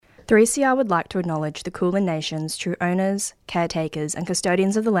3CR would like to acknowledge the Kulin Nation's true owners, caretakers and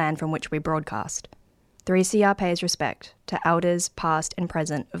custodians of the land from which we broadcast. 3CR pays respect to elders past and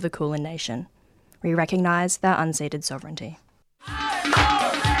present of the Kulin Nation. We recognise their unceded sovereignty.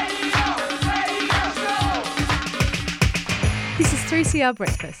 This is 3CR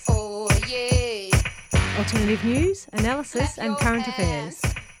Breakfast. Oh yeah. Alternative news, analysis and current affairs.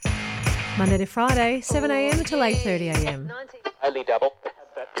 Monday to Friday, 7am until 8:30am. Only double.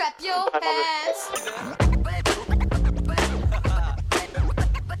 Clap your hands.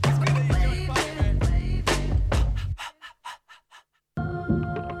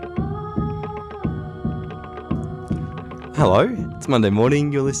 Hello, it's Monday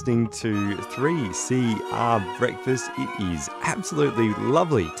morning. You're listening to 3CR Breakfast. It is absolutely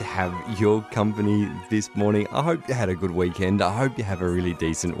lovely to have your company this morning. I hope you had a good weekend. I hope you have a really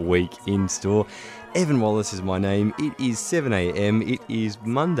decent week in store. Evan Wallace is my name. It is 7am. It is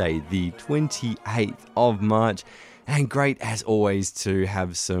Monday, the 28th of March. And great, as always, to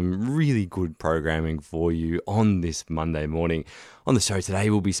have some really good programming for you on this Monday morning. On the show today,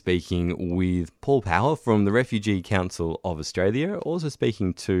 we'll be speaking with Paul Power from the Refugee Council of Australia, also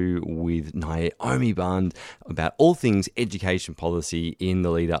speaking with Naomi Bond about all things education policy in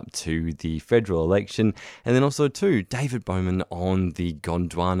the lead up to the federal election, and then also David Bowman on the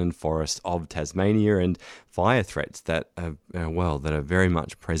Gondwanan Forest of Tasmania and fire threats that are very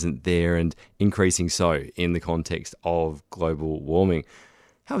much present there and increasing so in the context of global warming.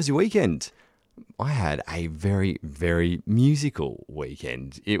 How was your weekend? I had a very, very musical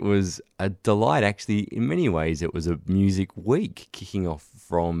weekend. It was a delight, actually. In many ways, it was a music week, kicking off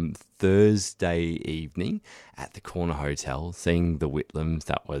from Thursday evening at the Corner Hotel, seeing the Whitlams.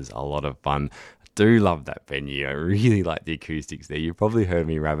 That was a lot of fun. Do love that venue. I really like the acoustics there. You probably heard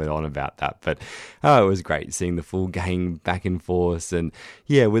me rabbit on about that, but it was great seeing the full gang back and forth, and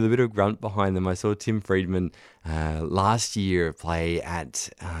with a bit of grunt behind them. I saw Tim Friedman last year play at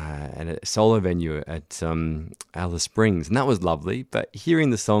a solo venue at Alice Springs, and that was lovely. But hearing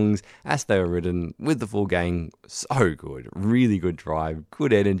the songs as they were written with the full gang, so good. Really good drive,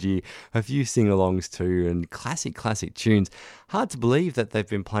 good energy, a few sing-alongs too, and classic tunes. Hard to believe that they've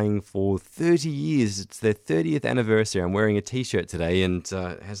been playing for 30 years. It's their 30th anniversary. I'm wearing a t-shirt today and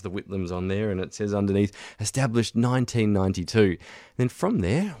it has the Whitlams on there, and it says underneath, established 1992. Then from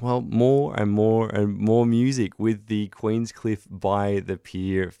there, more and more music with the Queenscliff by the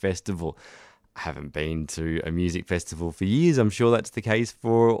Pier Festival. I haven't been to a music festival for years. I'm sure that's the case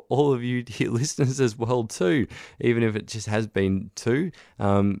for all of you dear listeners as well too. Even if it just has been two,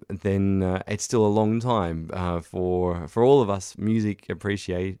 then it's still a long time for all of us music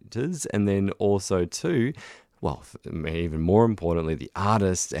appreciators, and then also too, even more importantly, the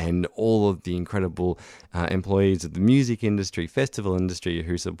artists and all of the incredible employees of the music industry, festival industry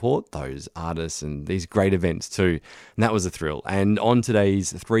who support those artists and these great events too. And that was a thrill. And on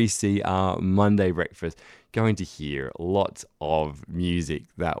today's 3CR Monday Breakfast, going to hear lots of music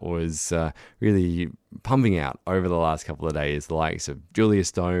that was really pumping out over the last couple of days, the likes of Julia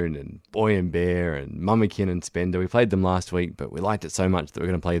Stone and Boy and Bear and Mummakin and Spender. We played them last week, but we liked it so much that we're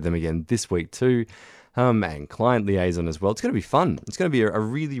going to play them again this week too. And Client Liaison as well. It's going to be fun. It's going to be a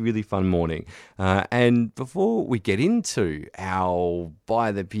really, really fun morning. And before we get into our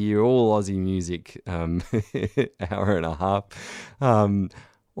By the Pier, all Aussie music hour and a half,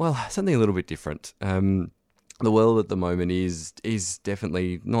 something a little bit different. The world at the moment is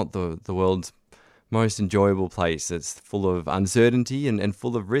definitely not the world's most enjoyable place. It's full of uncertainty and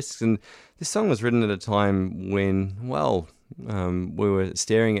full of risks. And this song was written at a time when, we were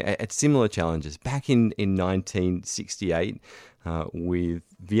staring at similar challenges back in 1968 with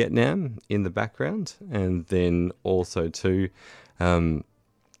Vietnam in the background, and then also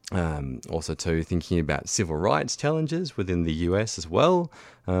thinking about civil rights challenges within the US as well.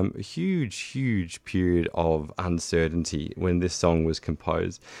 A huge period of uncertainty when this song was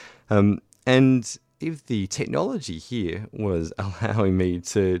composed. And if the technology here was allowing me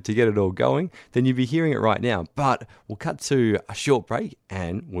to get it all going, then you'd be hearing it right now. But we'll cut to a short break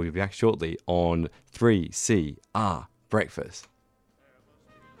and we'll be back shortly on 3CR Breakfast.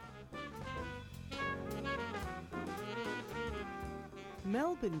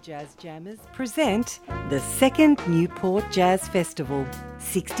 Melbourne Jazz Jammers present the second Newport Jazz Festival.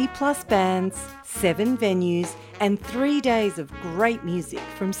 60 plus bands, 7 venues and 3 days of great music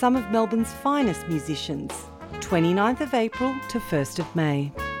from some of Melbourne's finest musicians. 29th of April to 1st of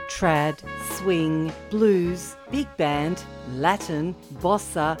May. Trad, swing, blues, big band, Latin,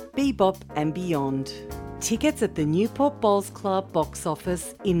 bossa, bebop and beyond. Tickets at the Newport Bowls Club box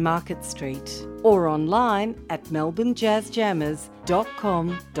office in Market Street or online at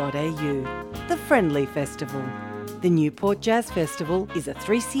melbournejazzjammers.com.au. The Friendly Festival. The Newport Jazz Festival is a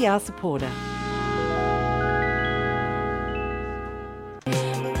 3CR supporter.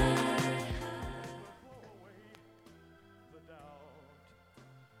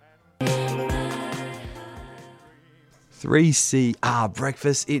 Three CR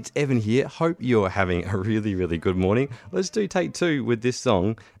Breakfast, it's Evan here. Hope you're having a really, really good morning. Let's do take two with this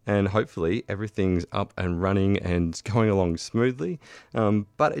song, and hopefully everything's up and running and going along smoothly.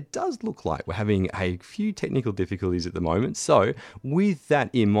 But it does look like we're having a few technical difficulties at the moment. So with that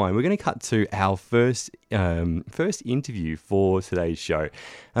in mind, we're going to cut to our first interview for today's show.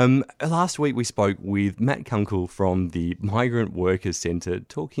 Last week we spoke with Matt Kunkel from the Migrant Workers Centre,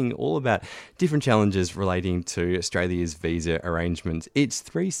 talking all about different challenges relating to Australia's visa arrangements. It's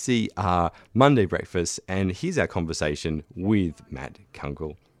 3CR Monday Breakfast, and here's our conversation with Matt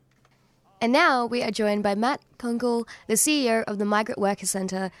Kunkel. And now we are joined by Matt Kunkel, the CEO of the Migrant Workers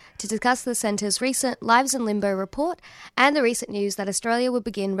Centre, to discuss the Centre's recent Lives in Limbo report and the recent news that Australia will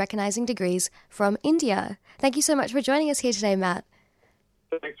begin recognising degrees from India. Thank you so much for joining us here today, Matt.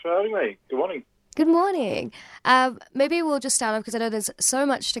 Thanks for having me. Good morning. Good morning. Maybe we'll just start off, because I know there's so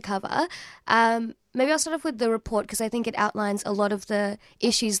much to cover. Maybe I'll start off with the report, because I think it outlines a lot of the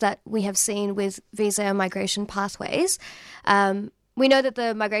issues that we have seen with visa and migration pathways. We know that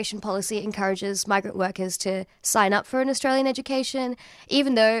the migration policy encourages migrant workers to sign up for an Australian education,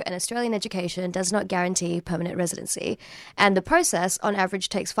 even though an Australian education does not guarantee permanent residency. And the process, on average,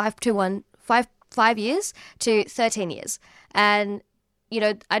 takes 5 years to 13 years. And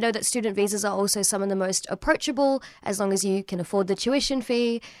I know that student visas are also some of the most approachable, as long as you can afford the tuition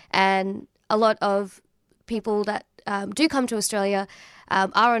fee. And a lot of people that do come to Australia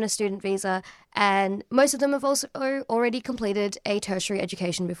are on a student visa, and most of them have also already completed a tertiary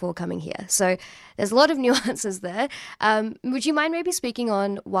education before coming here. So there's a lot of nuances there. Would you mind maybe speaking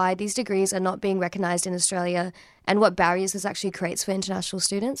on why these degrees are not being recognised in Australia and what barriers this actually creates for international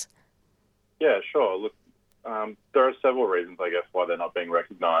students? Yeah, sure. Look, there are several reasons, I guess, why they're not being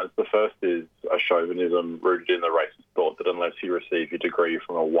recognised. The first is a chauvinism rooted in the racist thought that unless you receive your degree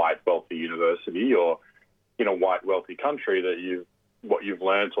from a white, wealthy university or in a white, wealthy country, that what you've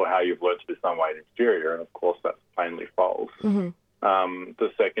learnt or how you've learnt to be some way inferior, and of course that's plainly false. Mm-hmm.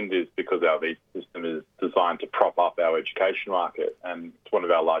 The second is because our visa system is designed to prop up our education market, and it's one of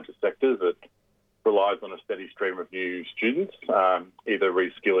our largest sectors. It relies on a steady stream of new students, either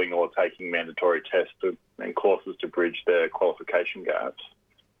reskilling or taking mandatory tests and courses to bridge their qualification gaps.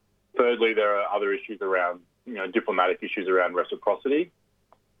 Thirdly, there are other issues around, diplomatic issues around reciprocity.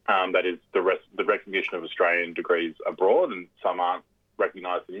 That is the recognition of Australian degrees abroad, and some aren't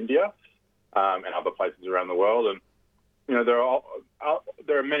recognised in India and other places around the world. And there are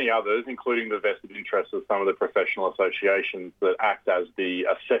many others, including the vested interests of some of the professional associations that act as the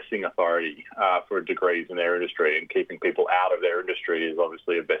assessing authority for degrees in their industry, and keeping people out of their industry is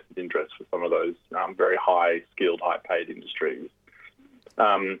obviously a vested interest for some of those very high-skilled, high-paid industries.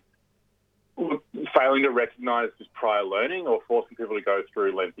 Failing to recognise this prior learning or forcing people to go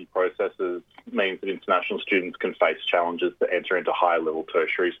through lengthy processes means that international students can face challenges to enter into higher-level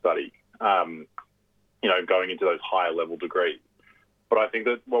tertiary study, going into those higher-level degrees. But I think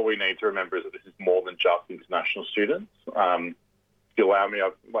that what we need to remember is that this is more than just international students. If you allow me,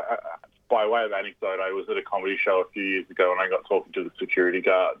 by way of anecdote, I was at a comedy show a few years ago and I got talking to the security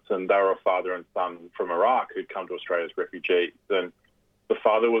guards, and they were a father and son from Iraq who'd come to Australia as refugees. And the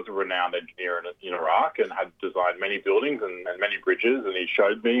father was a renowned engineer in Iraq and had designed many buildings and many bridges, and he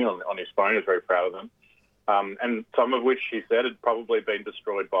showed me on his phone. He was very proud of them. And some of which, he said, had probably been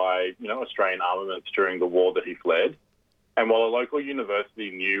destroyed by Australian armaments during the war that he fled. And while a local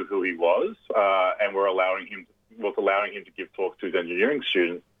university knew who he was and was allowing him to give talks to his engineering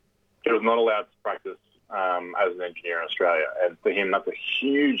students, he was not allowed to practice as an engineer in Australia. And for him, that's a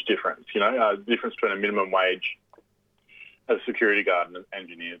huge difference. A difference between a minimum wage as a security guard and an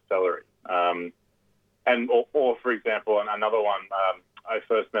engineer's salary. Or for example, another one, I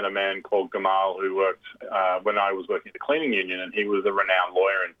first met a man called Gamal who worked when I was working at the cleaning union, and he was a renowned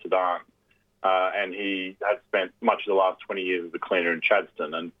lawyer in Sudan. And he had spent much of the last 20 years as a cleaner in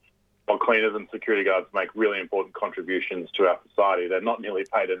Chadstone. And while cleaners and security guards make really important contributions to our society, they're not nearly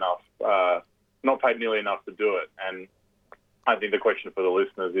paid enough, nearly enough to do it. And I think the question for the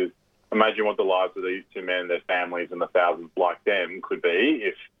listeners is, imagine what the lives of these two men, their families, and the thousands like them could be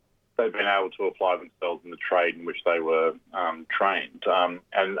if they'd been able to apply themselves in the trade in which they were trained. And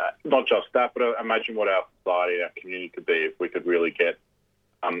not just that, but imagine what our society, our community could be if we could really get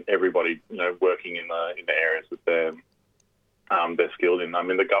everybody, working in the areas that they're skilled in. I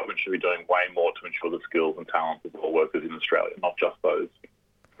mean, the government should be doing way more to ensure the skills and talents of all workers in Australia, not just those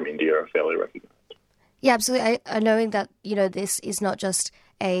from India, are fairly recognised. Yeah, absolutely. I knowing that, this is not just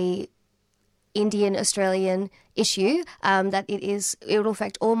a Indian-Australian issue, that it will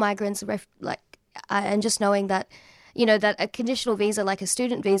affect all migrants, and just knowing that, that a conditional visa, like a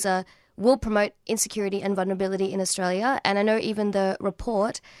student visa, will promote insecurity and vulnerability in Australia. And I know even the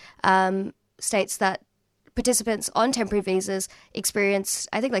report states that participants on temporary visas experience,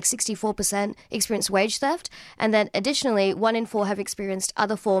 I think 64% experience wage theft. And then additionally, 1 in 4 have experienced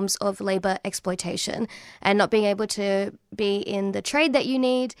other forms of labour exploitation, and not being able to be in the trade that you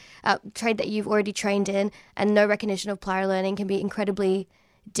need, trade that you've already trained in, and no recognition of prior learning can be incredibly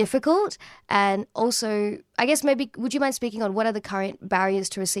difficult. And also, I guess maybe, would you mind speaking on what are the current barriers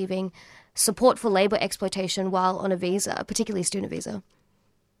to receiving support for labour exploitation while on a visa, particularly student visa?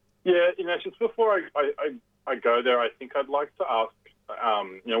 Yeah, just before I go there, I think I'd like to ask,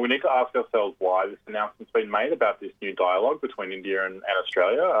 we need to ask ourselves why this announcement's been made about this new dialogue between India and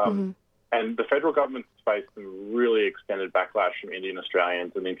Australia. And the federal government's faced some really extended backlash from Indian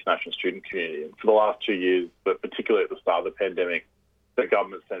Australians and the international student community. And for the last 2 years, but particularly at the start of the pandemic, the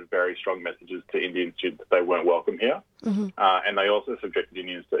government sent very strong messages to Indian students that they weren't welcome here. And they also subjected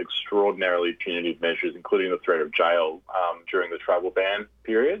Indians to extraordinarily punitive measures, including the threat of jail during the travel ban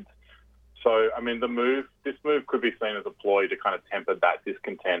period. So, I mean, this move could be seen as a ploy to kind of temper that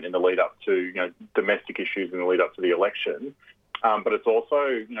discontent in the lead up to, domestic issues in the lead up to the election. But it's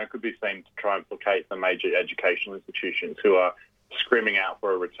also, could be seen to try and placate the major educational institutions who are screaming out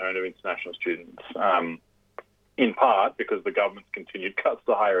for a return of international students. In part because the government's continued cuts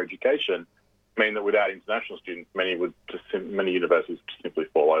to higher education mean that without international students, many universities would simply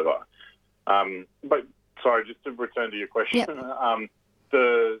fall over. But sorry, just to return to your question,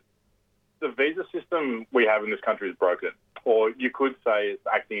 the visa system we have in this country is broken, or you could say it's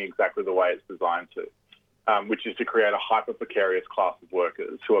acting exactly the way it's designed to, which is to create a hyper-precarious class of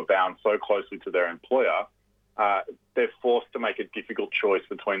workers who are bound so closely to their employer, they're forced to make a difficult choice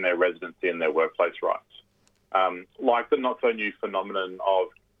between their residency and their workplace rights. Like the not-so-new phenomenon of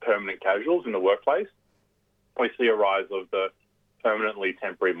permanent casuals in the workplace, we see a rise of the permanently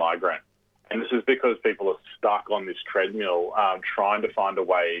temporary migrant. And this is because people are stuck on this treadmill trying to find a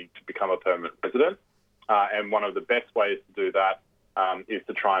way to become a permanent resident. And one of the best ways to do that is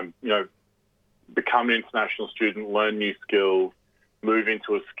to try and, become an international student, learn new skills, move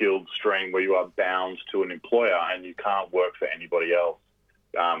into a skilled stream where you are bound to an employer and you can't work for anybody else.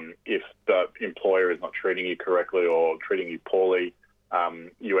 If the employer is not treating you correctly or treating you poorly,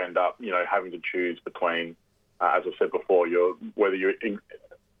 you end up, having to choose between, as I said before, whether you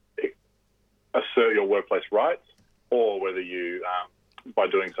assert your workplace rights or whether you, by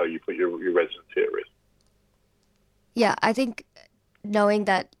doing so, you put your residency at risk. Yeah, I think knowing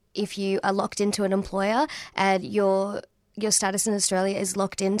that if you are locked into an employer and your status in Australia is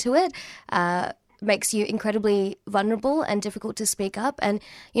locked into it, makes you incredibly vulnerable and difficult to speak up. And,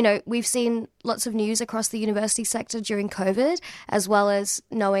 we've seen lots of news across the university sector during COVID, as well as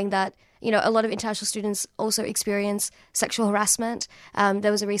knowing that, a lot of international students also experience sexual harassment.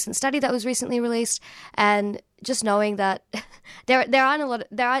 There was a recent study that was recently released, and just knowing that there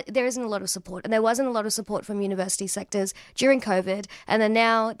isn't a lot of support, and there wasn't a lot of support from university sectors during COVID, and then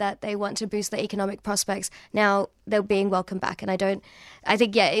now that they want to boost their economic prospects, now they're being welcomed back. And I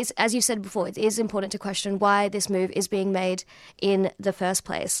think, it's, as you said before, it is important to question why this move is being made in the first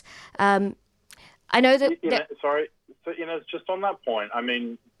place. I know that... Sorry, so, just on that point, I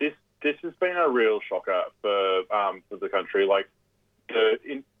mean, this has been a real shocker for the country. Like,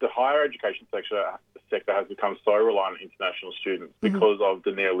 the higher education sector has become so reliant on international students because of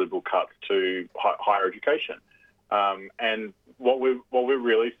the neoliberal cuts to higher education. And what we're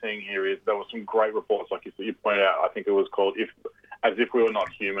really seeing here is there were some great reports, like you pointed out. I think it was called "As If We Were Not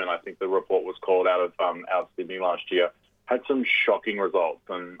Human." I think the report was called out of Sydney last year. Had some shocking results,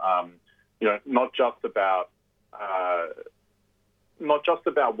 and not just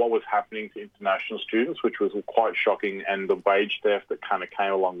about what was happening to international students, which was quite shocking, and the wage theft that kind of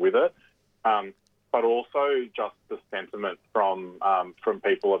came along with it, but also just the sentiment from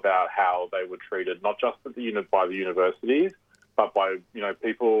people about how they were treated, not just by the universities, but by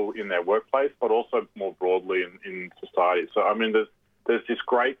people in their workplace, but also more broadly in society. So I mean, there's this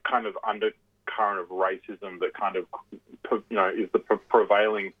great kind of undercurrent of racism that kind of is the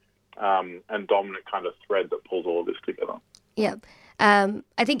prevailing and dominant kind of thread that pulls all of this together. Yeah.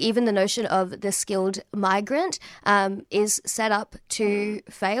 I think even the notion of the skilled migrant is set up to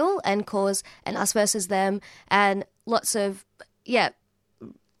fail and cause an us versus them and lots of,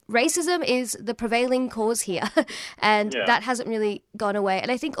 racism is the prevailing cause here, and Yeah. that hasn't really gone away.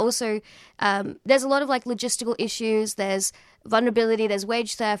 And I think also there's a lot of like logistical issues. There's vulnerability. There's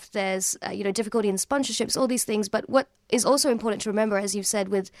wage theft. There's difficulty in sponsorships. All these things. But what is also important to remember, as you've said,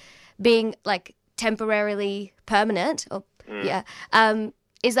 with being like temporarily permanent,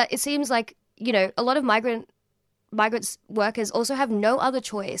 is that it seems like a lot of migrant workers also have no other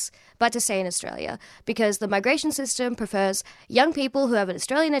choice but to stay in Australia, because the migration system prefers young people who have an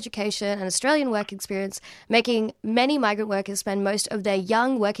Australian education and Australian work experience, making many migrant workers spend most of their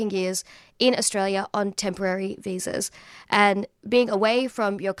young working years in Australia on temporary visas. And being away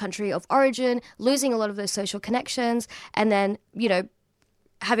from your country of origin, losing a lot of those social connections, and then,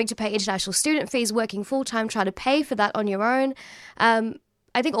 having to pay international student fees, working full-time, trying to pay for that on your own.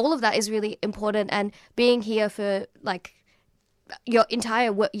 I think all of that is really important, and being here for like your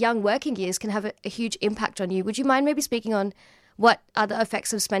entire young working years can have a huge impact on you. Would you mind maybe speaking on what are the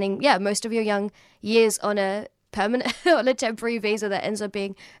effects of spending most of your young years on a permanent on a temporary visa that ends up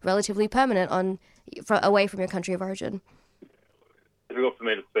being relatively permanent away from your country of origin? Difficult for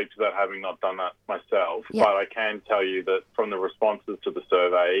me to speak to that, having not done that myself. Yeah. But I can tell you that from the responses to the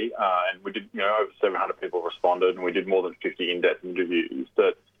survey, and we did, over 700 people responded, and we did more than 50 in-depth interviews,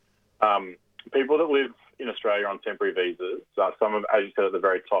 that people that live in Australia on temporary visas, some of, as you said at the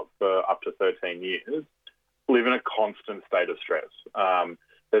very top, for up to 13 years, live in a constant state of stress.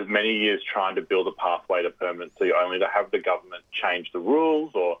 There's many years trying to build a pathway to permanency, only to have the government change the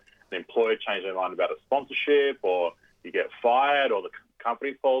rules, or an employer change their mind about a sponsorship, or you get fired, or the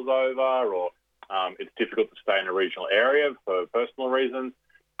company falls over, or it's difficult to stay in a regional area for personal reasons,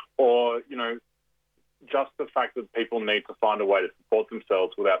 or, just the fact that people need to find a way to support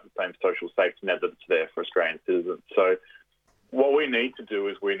themselves without the same social safety net that's there for Australian citizens. So what we need to do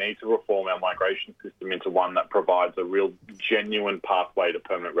is we need to reform our migration system into one that provides a real genuine pathway to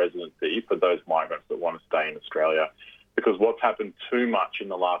permanent residency for those migrants that want to stay in Australia. Because what's happened too much in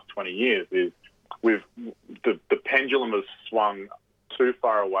the last 20 years is the pendulum has swung too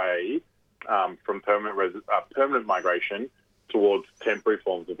far away from permanent migration towards temporary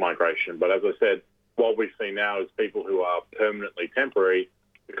forms of migration. But as I said, what we see now is people who are permanently temporary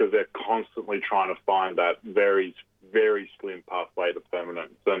because they're constantly trying to find that very, very slim pathway to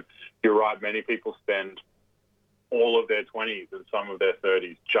permanence. And you're right, many people spend all of their 20s and some of their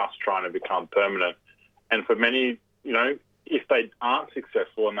 30s just trying to become permanent. And for many, if they aren't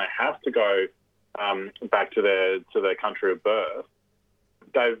successful and they have to go back to their country of birth,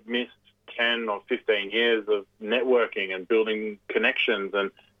 they've missed 10 or 15 years of networking and building connections, and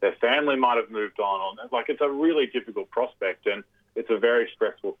their family might have moved on. Like, it's a really difficult prospect, and it's a very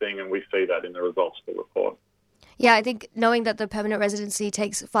stressful thing, and we see that in the results of the report. Yeah, I think knowing that the permanent residency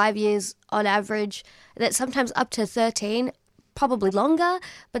takes 5 years on average, that sometimes up to 13, probably longer,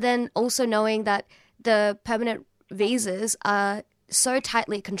 but then also knowing that the permanent visas are so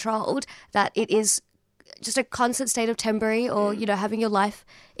tightly controlled that it is just a constant state of temporary or, having your life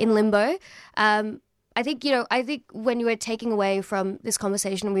in limbo. I think when you were taking away from this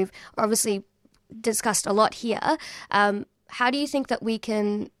conversation, we've obviously discussed a lot here. How do you think that we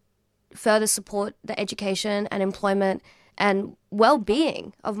can further support the education and employment and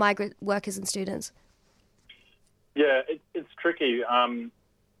well-being of migrant workers and students? Yeah, it's tricky.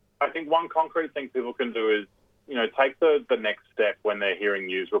 I think one concrete thing people can do is, take the next step when they're hearing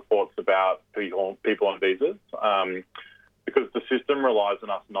news reports about people on visas, because the system relies on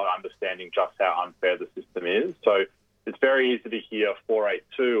us not understanding just how unfair the system is. So it's very easy to hear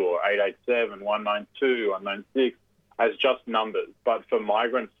 482 or 887, 192, 196 as just numbers. But for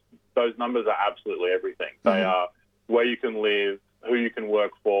migrants, those numbers are absolutely everything. Mm-hmm. They are where you can live, who you can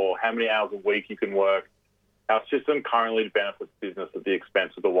work for, how many hours a week you can work. Our system currently benefits business at the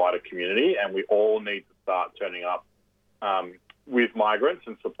expense of the wider community, and we all need to start turning up with migrants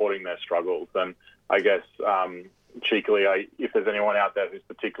and supporting their struggles. And I guess, cheekily, if there's anyone out there who's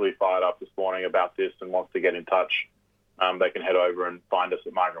particularly fired up this morning about this and wants to get in touch, they can head over and find us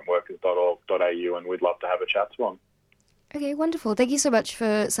at migrantworkers.org.au, and we'd love to have a chat to them. Okay, wonderful. Thank you so much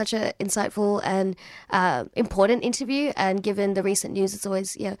for such an insightful and important interview. And given the recent news, it's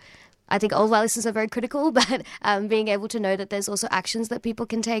always, I think all of our listeners are very critical, but being able to know that there's also actions that people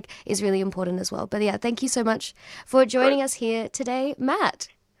can take is really important as well. But thank you so much for joining us here today, Matt.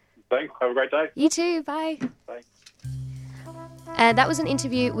 Thanks. Have a great day. You too. Bye. Bye. And that was an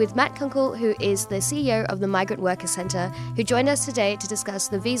interview with Matt Kunkel, who is the CEO of the Migrant Workers Centre, who joined us today to discuss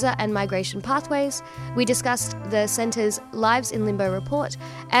the visa and migration pathways. We discussed the Centre's Lives in Limbo report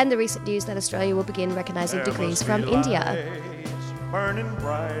and the recent news that Australia will begin recognising degrees from India. Burning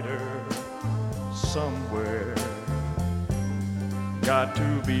brighter somewhere. got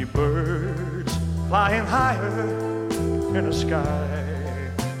to be birds flying higher in a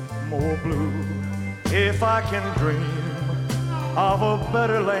sky more blue. If I can dream of a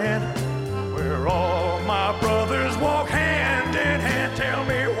better land where all my brothers walk hand in hand, tell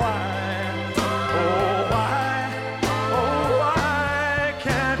me why, oh why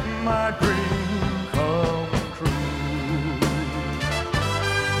can't my dream come true?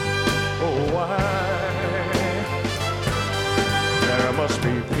 Oh why? There must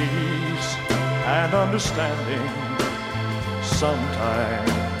be peace and understanding sometime.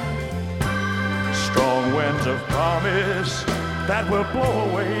 Strong winds of promise that will blow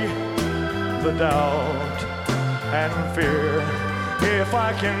away the doubt and fear. If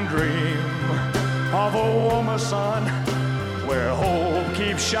I can dream of a warmer sun where hope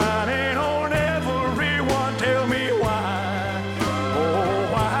keeps shining on everyone, tell me why, oh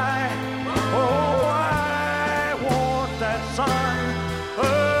why won't that sun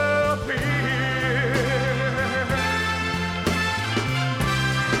appear?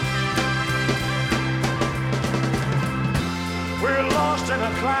 We're lost in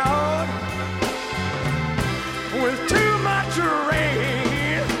a cloud with too much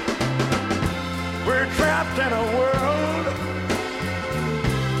rain. We're trapped in a world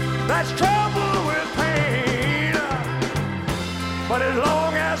that's troubled with pain. But as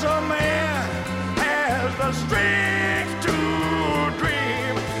long as a man has the strength to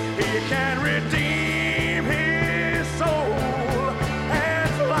dream, he can redeem his soul and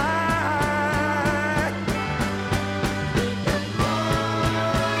fly.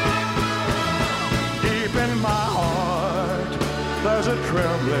 Deep in my heart, there's a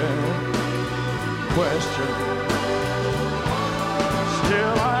trembling question.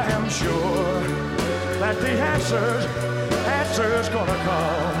 Still I am sure that the answer's gonna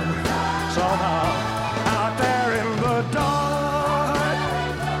come somehow. Out there in the dark,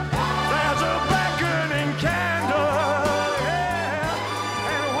 there's a beckoning candle, yeah.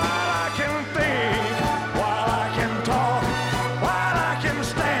 And while I can think, while I can talk, while I can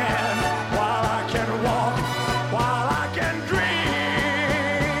stand, while I can walk, while I can dream,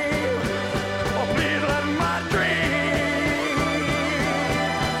 oh please let my dream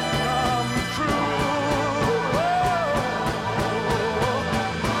come true.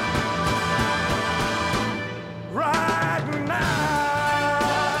 Right now,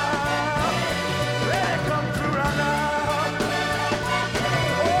 they come true right now.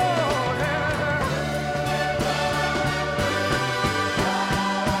 Oh yeah.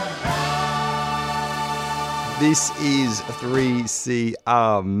 This is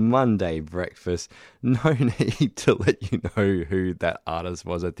 3CR Monday Breakfast. No need to let you know who that artist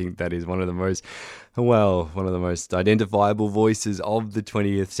was. I think that is one of the most identifiable voices of the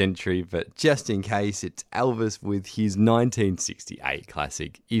 20th century. But just in case, it's Elvis with his 1968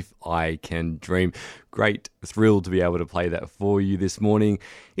 classic, If I Can Dream. Great thrill to be able to play that for you this morning.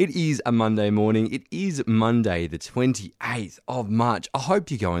 It is a Monday morning. It is Monday, the 28th of March. I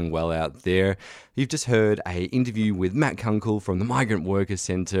hope you're going well out there. You've just heard an interview with Matt Kunkel from the Migrant Workers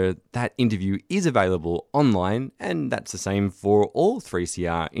Centre. That interview is available online, and that's the same for all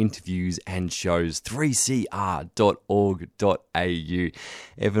 3CR interviews and shows. 3cr.org.au.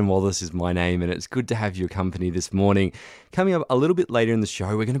 Evan Wallace is my name, and it's good to have your company this morning. Coming up a little bit later in the show,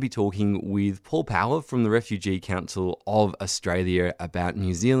 we're going to be talking with Paul Power from the Refugee Council of Australia about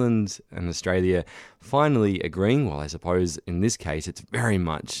New Zealand and Australia finally agreeing. Well, I suppose in this case, it's very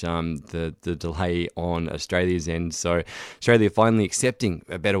much the delay on Australia's end. So Australia finally accepting,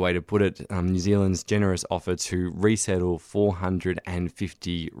 a better way to put it, New Zealand's generous offer to resettle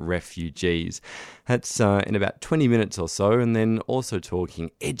 450 refugees. That's in about 20 minutes or so. And then also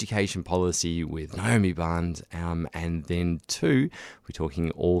talking education policy with Naomi Barnes. And then too, we're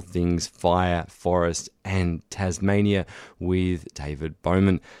talking all things fire, forest and Tasmania with David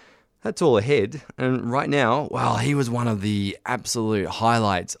Bowman. That's all ahead, and right now, well, he was one of the absolute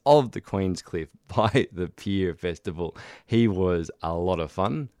highlights of the Queenscliff by the Pier Festival. He was a lot of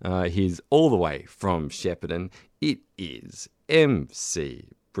fun. He's all the way from Shepparton. It is MC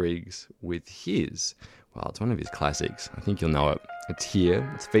Briggs with his, well, it's one of his classics. I think you'll know it. It's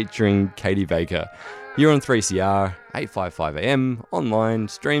here. It's featuring Katie Baker. You're on 3CR, 855 AM, online,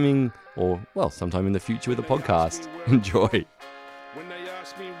 streaming, or, well, sometime in the future with a podcast. Enjoy. When they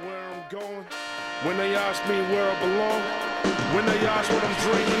ask me where I'm going, when they ask me where I belong, when they ask what I'm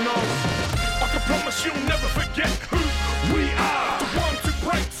dreaming of, I can promise you'll never forget who we are. The ones who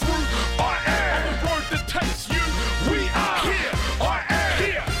break through, I am. On the road that takes you, we are. Here, I am.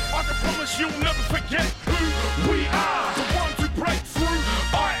 Here, I can promise you'll never forget who we are. The ones who break through,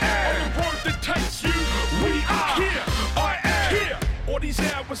 I am. On the road that takes you, we are. Here, I am. Here,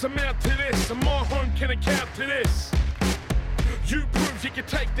 count to this. You prove you can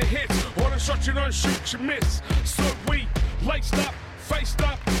take the hits, or the shot you don't shoot, you miss. So we laced up, faced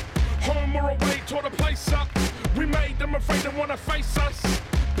up, home or away, tore the place up. We made them afraid they wanna face us.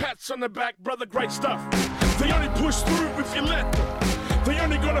 Pats on the back, brother, great stuff. They only push through if you let them. They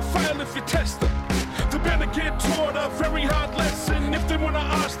only gonna fail if you test them. They better get taught a very hard lesson if they wanna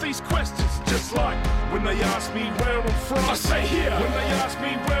ask these questions. Just like when they ask me where I'm from, I say here. When they ask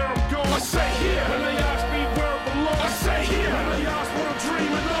me where I'm going, I say here. When they ask me where I belong, I say here. When they ask what I'm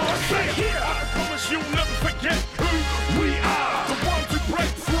dreaming of, I say here. I promise you'll never forget who we are. The ones who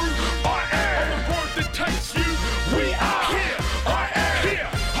break through, I am. On the road that takes you, we are. Here, I am. Here,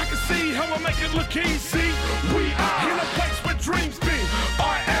 I can see how I make it look easy. We are. In a place where dreams be,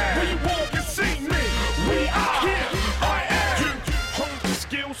 I am. Where you walk and see me, we are. Here, I am. You hone the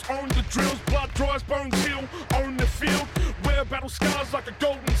skills, own the drills, blood dries, bones heal, own the field. Wear battle scars like a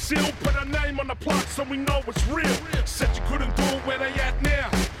golden seal. Put a name on the plot so we know it's real. Said you couldn't do it, where they at now?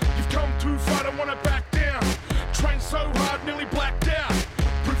 You've come too far, don't wanna back down. Trained so hard, nearly blacked out.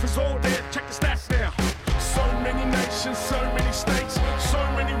 Proof is all there, check the stats now. So many nations, so many states, so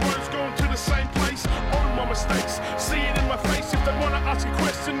many roads going to the same place. Own my mistakes, see it in my face. If they wanna ask a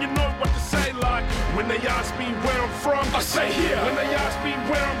question, you know what to say. Like when they ask me where I'm from, I say here. When they ask me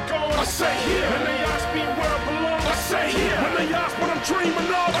where I'm going, I say here. When they ask me where I belong, I say here. When they ask what I'm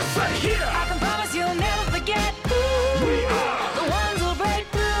dreaming of, I say here. I can promise you'll never forget who we are. The ones who'll break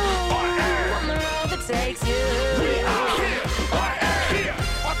through I am. on the road that takes you. We are here, I am here.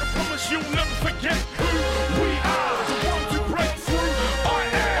 I can promise you'll never forget who we are. The ones who break through, I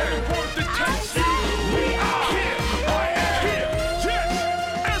am. On the road that takes you, we are here, I am here. Yes,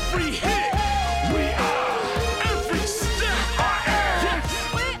 every hit, we are. Every step, I am. Yes,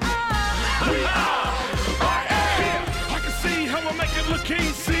 we are, I am here. I can see how I make it look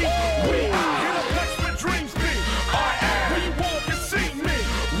easy. We are in a place where dreams be. I am where you walk and see me.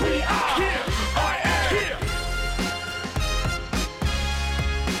 We are here, I am here.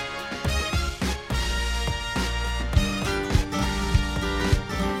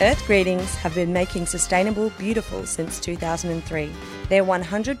 Earth Greetings have been making sustainable beautiful since 2003. Their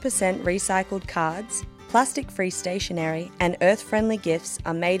 100% recycled cards, plastic-free stationery and earth-friendly gifts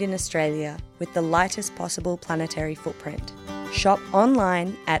are made in Australia with the lightest possible planetary footprint. Shop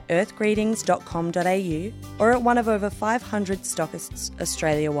online at earthgreetings.com.au or at one of over 500 stockists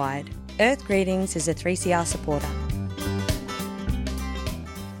Australia-wide. Earth Greetings is a 3CR supporter.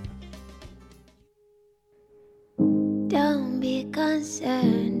 Don't be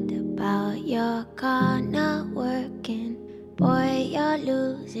concerned about your car not working. Boy, you're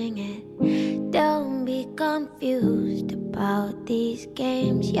losing it. Don't be confused about these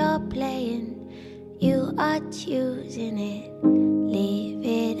games you're playing. You are choosing it. Leave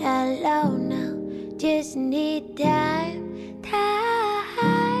it alone now. Just need time,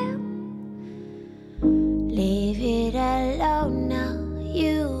 time. Leave it alone now.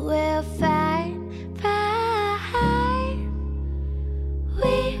 You will find, find.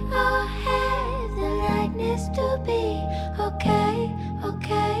 We all have the likeness to be okay,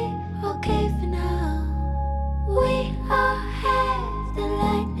 okay, okay for now. We all have the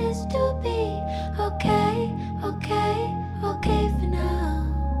likeness to be okay, okay, okay for now.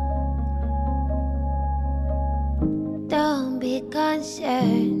 Don't be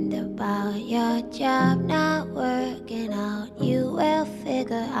concerned about your job not working out. You will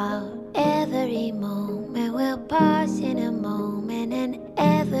figure out. Every moment will pass in a moment, and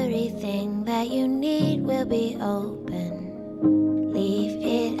everything that you need will be open. Leave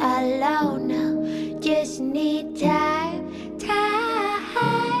it alone now. Just need time,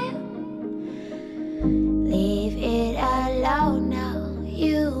 time. Leave it alone now.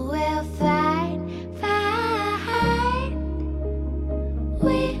 You will find, find.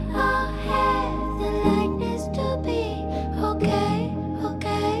 We all have the likeness to be okay,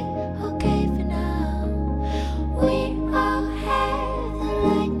 okay, okay for now. We all have the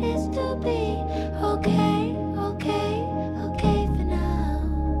likeness to be okay, okay, okay for now.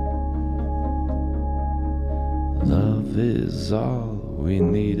 Love is all we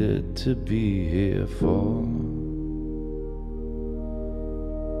needed to be here for.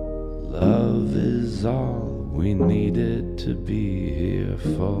 Love is all we needed to be here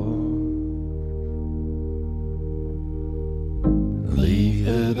for. Leave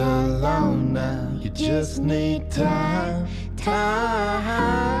it alone now. You just need time,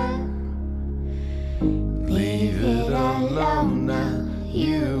 time. Leave it alone now.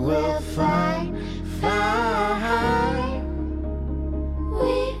 You will find, find.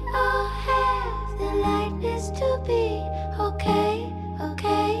 We all have the likeness to be okay,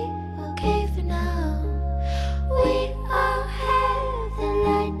 okay, okay for now.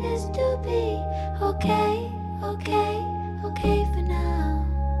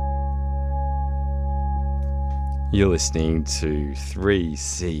 You're listening to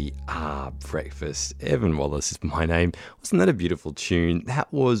 3CR Breakfast. Evan Wallace is my name. Wasn't that a beautiful tune? That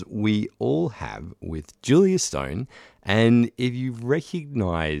was We All Have with Julia Stone. And if you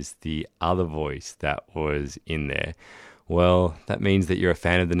recognise the other voice that was in there, well, that means that you're a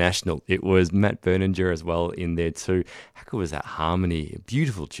fan of The National. It was Matt Berninger as well in there too. How good was that harmony?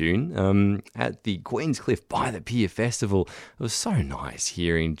 Beautiful tune. At the Queenscliff by the Pier Festival, it was so nice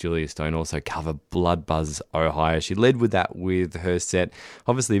hearing Julia Stone also cover Blood Buzz Ohio. She led with that with her set.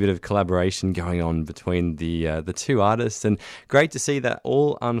 Obviously a bit of collaboration going on between the two artists, and great to see that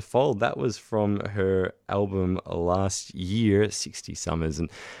all unfold. That was from her album last year, 60 Summers,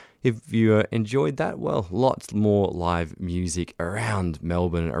 and if you enjoyed that, well, lots more live music around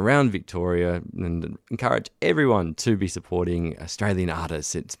Melbourne, around Victoria, and encourage everyone to be supporting Australian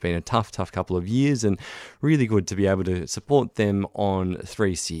artists. It's been a tough couple of years, and really good to be able to support them on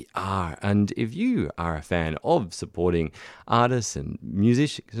 3CR. And if you are a fan of supporting artists and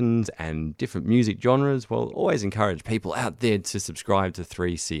musicians and different music genres, well, always encourage people out there to subscribe to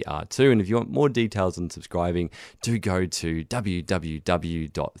 3CR too. And if you want more details on subscribing, do go to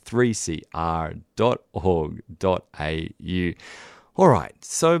www.3cr.org.au. All right,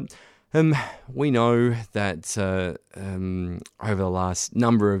 so we know that over the last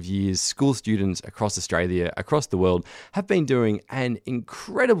number of years, school students across Australia, across the world, have been doing an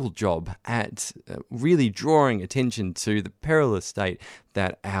incredible job at really drawing attention to the perilous state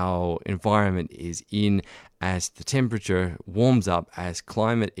that our environment is in as the temperature warms up, as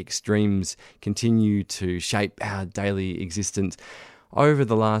climate extremes continue to shape our daily existence. Over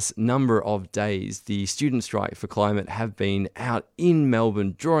the last number of days, the Student Strike for Climate have been out in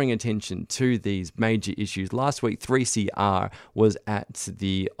Melbourne drawing attention to these major issues. Last week, 3CR was at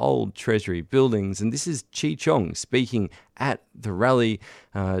the old Treasury buildings, and this is Chi Chong speaking at the rally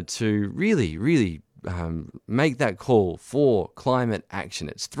to really make that call for climate action.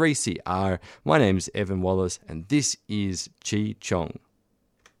 It's 3CR. My name's Evan Wallace, and this is Chi Chong.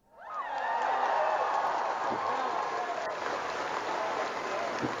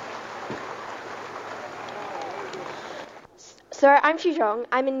 So I'm Chi Chong,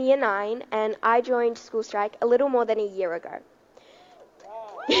 I'm in Year 9, and I joined School Strike a little more than a year ago.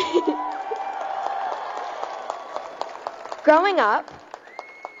 Growing up,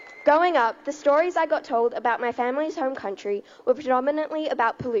 the stories I got told about my family's home country were predominantly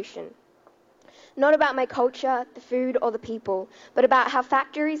about pollution. Not about my culture, the food, or the people, but about how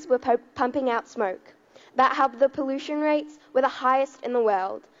factories were pumping out smoke, about how the pollution rates were the highest in the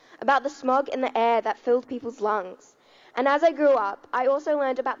world, about the smog in the air that filled people's lungs. And as I grew up, I also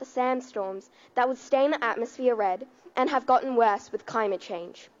learned about the sandstorms that would stain the atmosphere red and have gotten worse with climate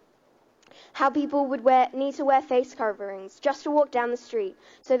change. How people would need to wear face coverings just to walk down the street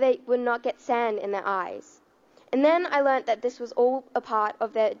so they would not get sand in their eyes. And then I learned that this was all a part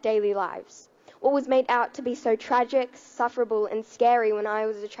of their daily lives. What was made out to be so tragic, sufferable, and scary when I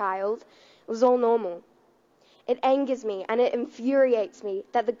was a child was all normal. It angers me and it infuriates me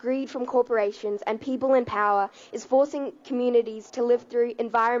that the greed from corporations and people in power is forcing communities to live through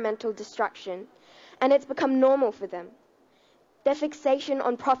environmental destruction, and it's become normal for them. Their fixation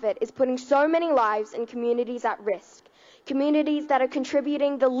on profit is putting so many lives and communities at risk, communities that are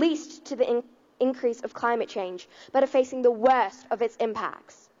contributing the least to the increase of climate change, but are facing the worst of its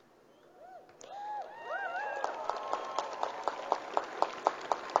impacts.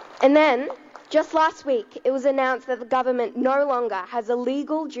 And then, just last week, it was announced that the government no longer has a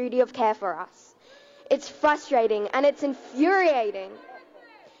legal duty of care for us. It's frustrating and it's infuriating.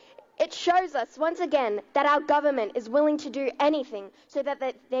 It shows us once again that our government is willing to do anything so that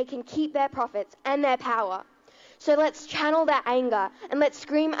they can keep their profits and their power. So let's channel that anger and let's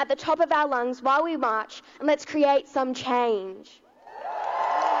scream at the top of our lungs while we march, and let's create some change.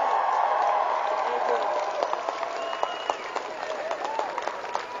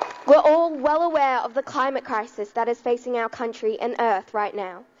 We're all well aware of the climate crisis that is facing our country and Earth right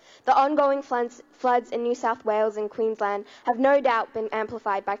now. The ongoing floods in New South Wales and Queensland have no doubt been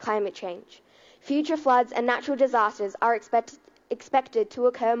amplified by climate change. Future floods and natural disasters are expected to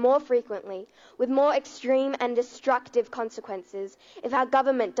occur more frequently, with more extreme and destructive consequences if our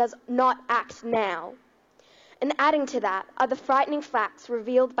government does not act now. And adding to that are the frightening facts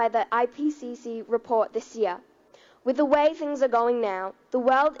revealed by the IPCC report this year. With the way things are going now, the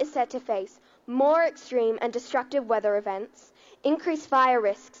world is set to face more extreme and destructive weather events, increased fire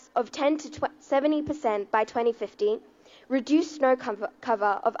risks of 10 to 70% by 2050, reduced snow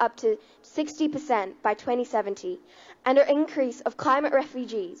cover of up to 60% by 2070, and an increase of climate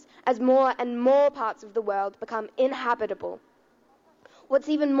refugees as more and more parts of the world become inhabitable. What's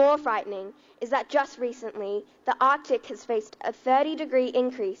even more frightening is that just recently, the Arctic has faced a 30-degree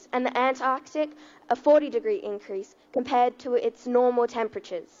increase and the Antarctic a 40-degree increase compared to its normal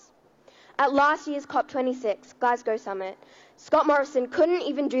temperatures. At last year's COP26 Glasgow summit, Scott Morrison couldn't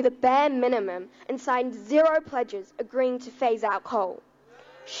even do the bare minimum and signed 0 pledges agreeing to phase out coal.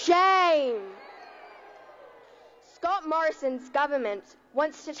 Shame! Scott Morrison's government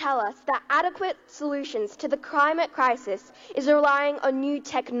wants to tell us that adequate solutions to the climate crisis is relying on new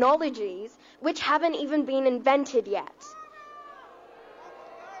technologies which haven't even been invented yet.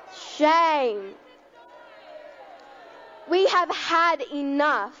 Shame! We have had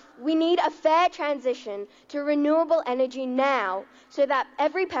enough. We need a fair transition to renewable energy now so that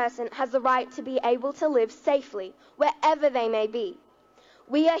every person has the right to be able to live safely wherever they may be.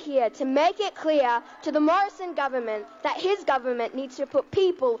 We are here to make it clear to the Morrison government that his government needs to put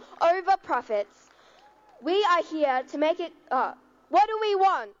people over profits. We are here to make it... what do we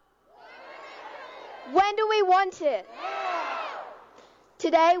want? When do we want it?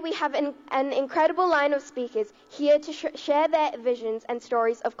 Today we have an incredible line of speakers here to share their visions and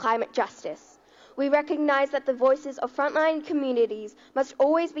stories of climate justice. We recognise that the voices of frontline communities must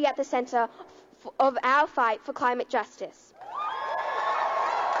always be at the centre of our fight for climate justice.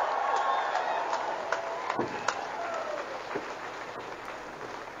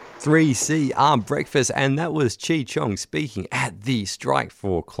 3CR Breakfast, and that was Chi Chong speaking at the Strike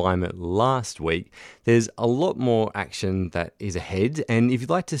for Climate last week. There's a lot more action that is ahead, and if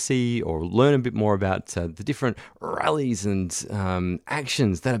you'd like to see or learn a bit more about the different rallies and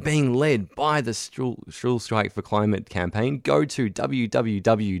actions that are being led by the School Strike for Climate campaign, go to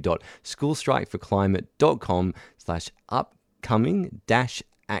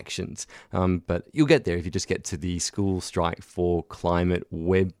www.schoolstrikeforclimate.com/upcoming-actions. But you'll get there if you just get to the School Strike for Climate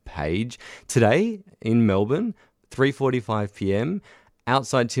web page. Today in Melbourne, 3:45 p.m,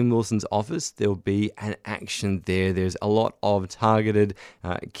 outside Tim Wilson's office, there'll be an action there. There's a lot of targeted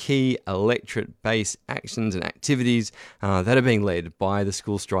key electorate-based actions and activities that are being led by the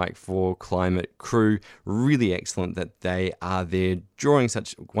School Strike for Climate crew. Really excellent that they are there, drawing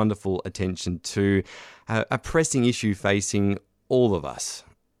such wonderful attention to a pressing issue facing all of us.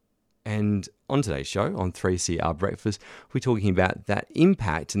 And on today's show, on 3CR Breakfast, we're talking about that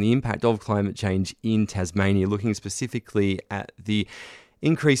impact and the impact of climate change in Tasmania, looking specifically at the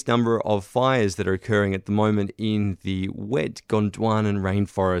increased number of fires that are occurring at the moment in the wet Gondwanan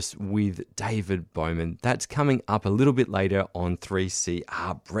rainforest with David Bowman. That's coming up a little bit later on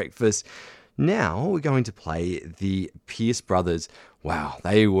 3CR Breakfast. Now we're going to play the Pierce Brothers. Wow,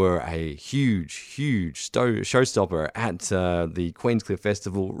 they were a huge showstopper at the Queenscliff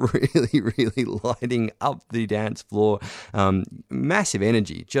Festival, really lighting up the dance floor. Massive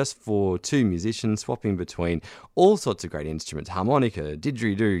energy just for two musicians, swapping between all sorts of great instruments, harmonica,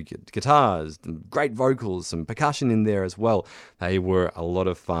 didgeridoo, guitars, great vocals, some percussion in there as well. They were a lot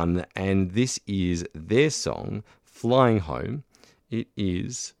of fun, and this is their song, Flying Home. It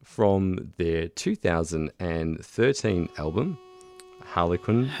is from their 2013 album,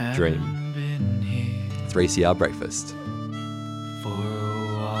 Harlequin Dream. 3CR Breakfast. For a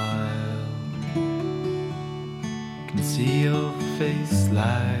while, can see your face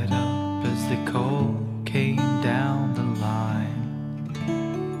light up as the call came down the line.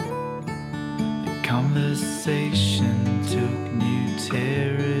 The conversation took new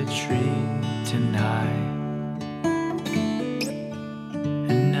territory tonight.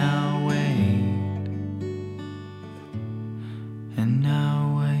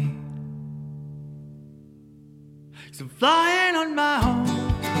 So flying on my own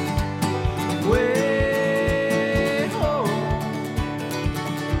way home.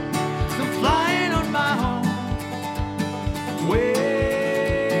 So flying on my own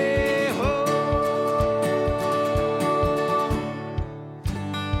way home.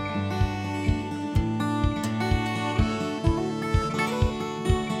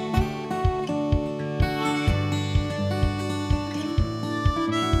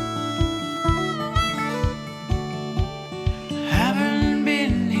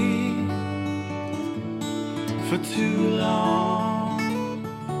 For too long,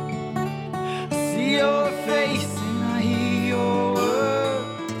 I see your face and I hear your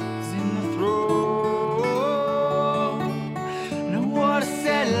words in the throat. Know what I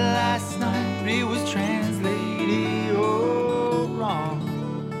said last night, but it was translated all wrong.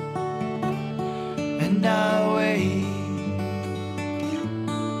 And I wait,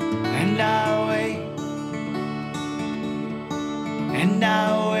 and I wait, and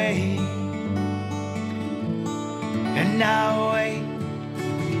I wait. And I wait.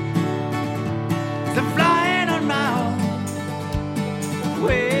 So flying on my own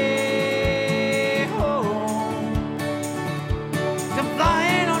way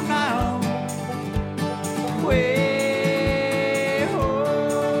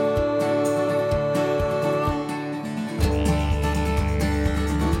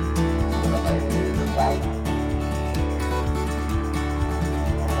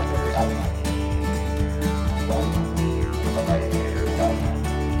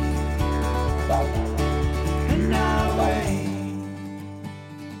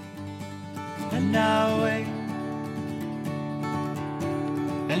And I wait,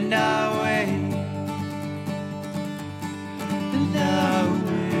 and I wait, and I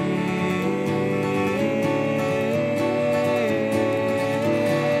wait.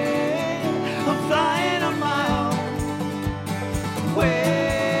 I'm flying on my own way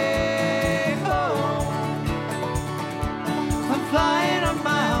home. I'm flying on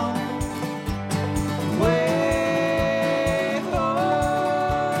my own way home.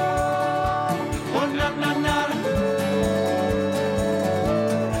 Oh na na na,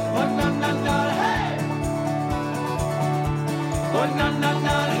 oh na na na, hey. Oh na na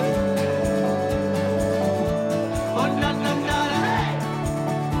na, oh na na na, hey.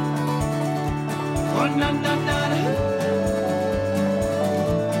 Oh na na na,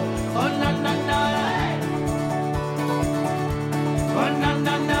 oh na na na, hey. Oh na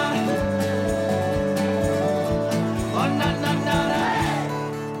na na, oh na na na, hey.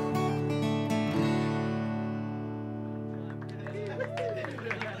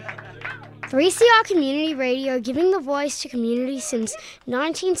 3CR Community Radio, giving the voice to community since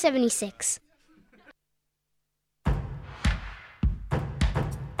 1976.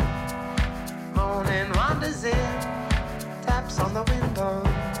 Morning wanders in, taps on the window.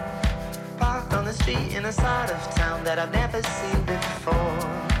 Parked on the street in a side of town that I've never seen before.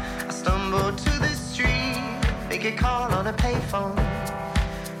 I stumble to the street, make a call on a payphone.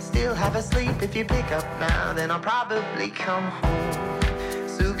 Still half asleep, if you pick up now, then I'll probably come home.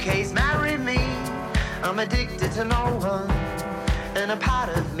 Suitcase, marry me, I'm addicted to no one. And a part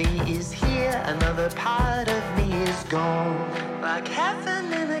of me is here, another part of me is gone. Like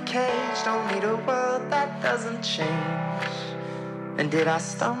heaven in a cage, don't need a world that doesn't change. And did I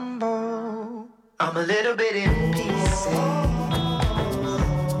stumble? I'm a little bit in pieces.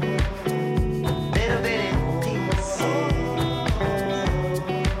 Little bit in pieces.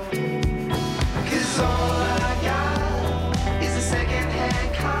 'Cause all I got is a second-hand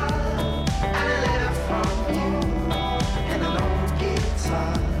car and a letter from you and an old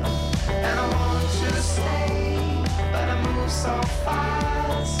guitar. And I want to stay, but I move so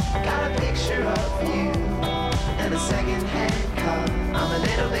fast. Got a picture of you and a second-hand car. I'm a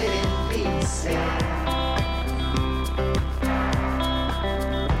little bit in pieces.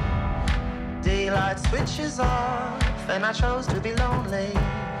 Daylight switches off and I chose to be lonely.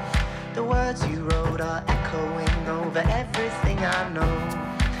 The words you wrote are echoing over everything I know.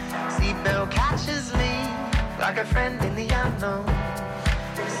 Seatbelt catches me like a friend in the unknown.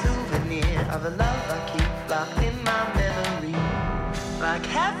 A souvenir of a love I keep locked in my memory. Like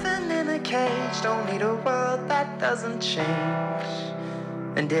heaven in a cage, don't need a world that doesn't change.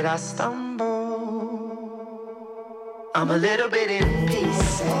 And did I stumble? I'm a little bit in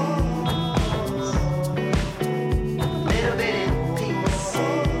pieces. Little bit in pieces.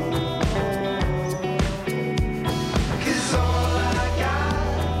 'Cause all I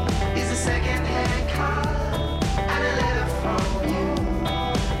got is a second-hand car and a letter from you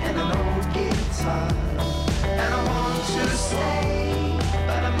and an old guitar. And I want to stay,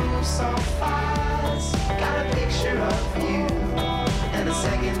 but I move so fast. Got a picture of you and a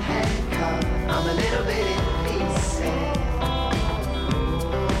second-hand car. I'm a little bit in pieces.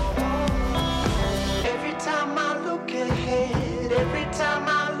 Every time I look ahead, every time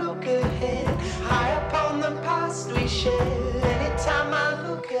I look ahead, high up on the past we shared. Anytime I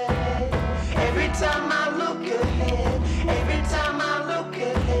look ahead, every time I look ahead, every time I look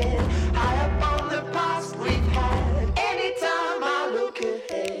ahead, high up on the past we've had. Anytime I look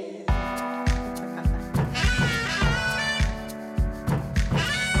ahead.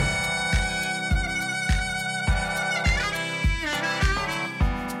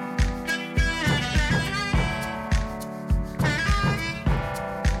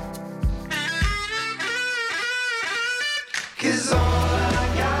 Cause all I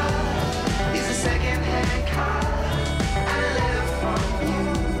got is a second-hand car and a letter from you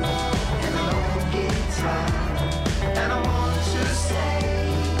and an old guitar. And I want to stay,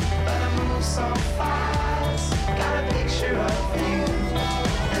 but I move so fast. Got a picture of you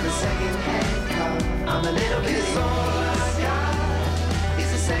and a second-hand car. I'm a little bit. Cause all I got is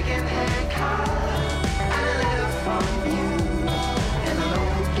a second-hand car and a letter from you and an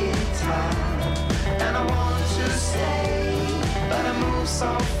old guitar. And I want to stay, but I move so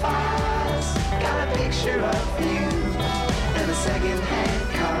fast. Got a picture of you and a second-hand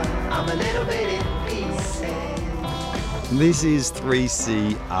car. I'm a little bit in pieces. This is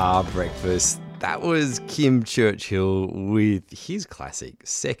 3CR Breakfast. That was Kim Churchill with his classic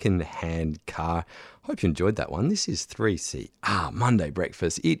Second Hand Car Hope you enjoyed that one. This is 3CR Monday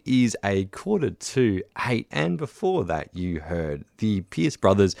Breakfast. It is 7:45, and before that you heard the Pierce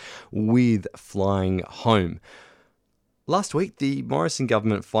Brothers with Flying Home. Last week, the Morrison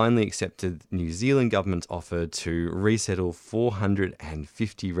government finally accepted New Zealand government's offer to resettle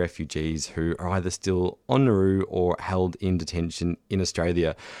 450 refugees who are either still on Nauru or held in detention in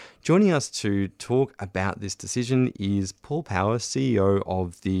Australia. Joining us to talk about this decision is Paul Power, CEO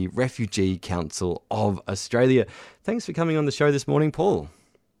of the Refugee Council of Australia. Thanks for coming on the show this morning, Paul.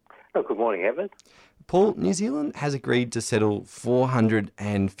 Oh, good morning, Evan. Paul, New Zealand has agreed to settle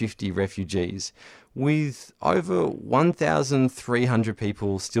 450 refugees, with over 1,300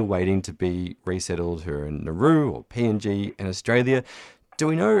 people still waiting to be resettled who are in Nauru or PNG in Australia. Do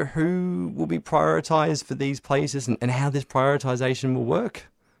we know who will be prioritised for these places and how this prioritisation will work?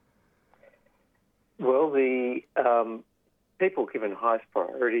 Well, the people given highest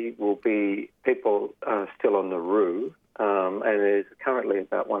priority will be people still on Nauru, and there's currently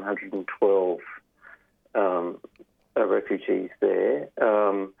about 112 refugees there,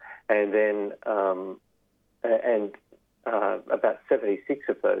 and then about 76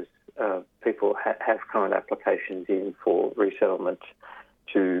 of those people have current applications in for resettlement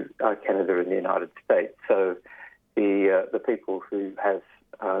to Canada and the United States. So the people who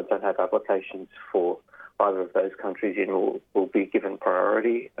don't have applications for either of those countries in will be given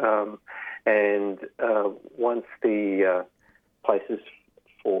priority, and once the places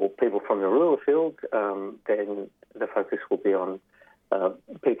for people from Nauru are filled, then the focus will be on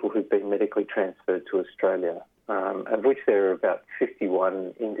people who've been medically transferred to Australia, of which there are about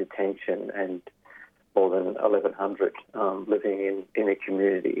 51 in detention and more than 1,100 living in a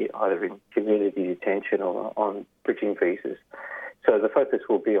community, either in community detention or on bridging visas. So the focus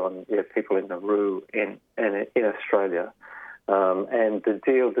will be on people in Nauru and in Australia, and the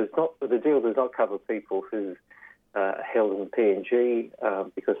deal does not cover people who held in PNG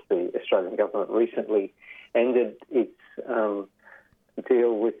because the Australian government recently ended its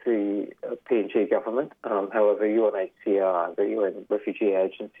deal with the PNG government. However, UNHCR, the UN Refugee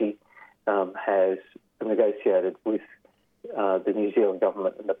Agency, has negotiated with the New Zealand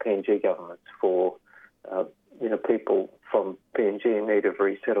government and the PNG governments for people from PNG in need of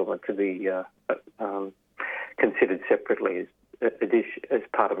resettlement to be considered separately as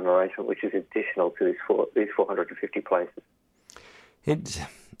part of an arrangement which is additional to these 450 places. It's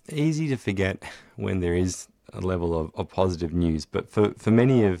easy to forget when there is a level of positive news, but for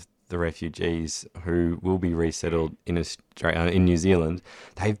many of the refugees who will be resettled in Australia, in New Zealand,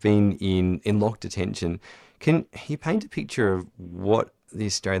 they've been in locked detention. Can you paint a picture of what the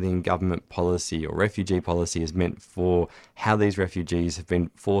Australian government policy or refugee policy has meant for how these refugees have been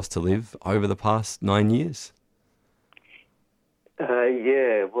forced to live over the past 9 years?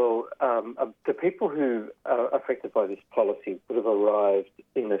 The people who are affected by this policy would have arrived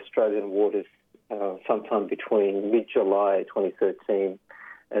in Australian waters sometime between mid-July 2013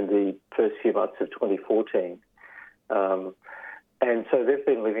 and the first few months of 2014. And so they've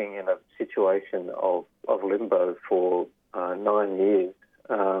been living in a situation of limbo for 9 years.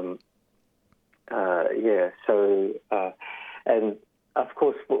 And of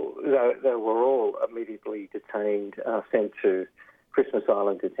course, they were all immediately detained, sent to Christmas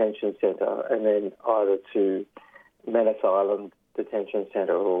Island Detention Centre, and then either to Manus Island Detention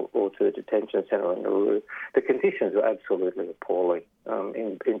Centre or to the detention centre in Nauru. The conditions were absolutely appalling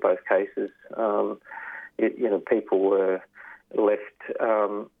in both cases. People were left,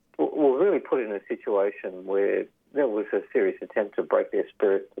 were really put in a situation where there was a serious attempt to break their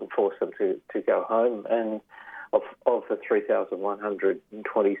spirit and force them to go home. And of the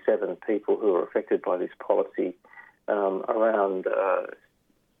 3,127 people who were affected by this policy, around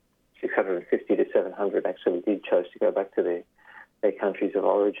 650 to 700 actually did chose to go back to their countries of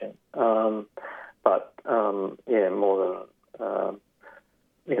origin. More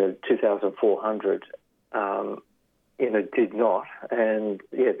than 2,400 did not, and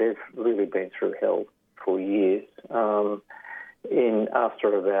they've really been through hell for years.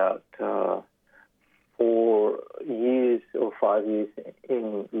 After about 4 years or 5 years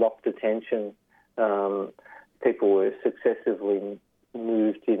in locked detention, people were successively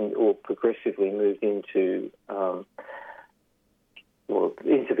moved in or progressively moved into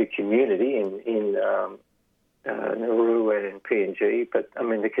the community in Nauru and in PNG. But I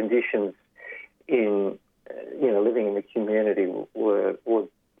mean, the conditions in living in the community were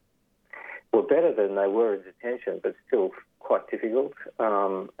better than they were in detention, but still quite difficult.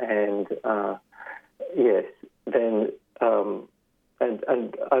 Then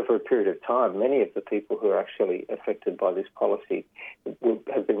and over a period of time, many of the people who are actually affected by this policy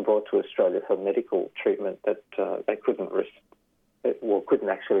have been brought to Australia for medical treatment that they couldn't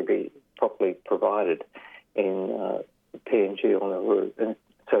actually be properly provided in PNG on the route. And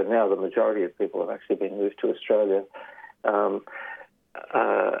so now the majority of people have actually been moved to Australia. Of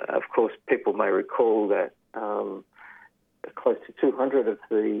course, people may recall that close to 200 of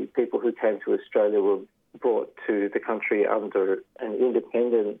the people who came to Australia were brought to the country under an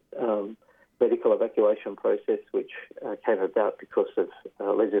independent medical evacuation process, which came about because of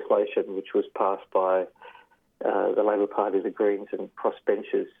legislation which was passed by the Labor Party, the Greens and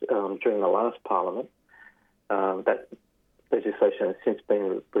crossbenchers during the last Parliament. That legislation has since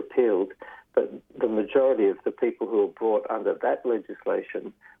been repealed, but the majority of the people who were brought under that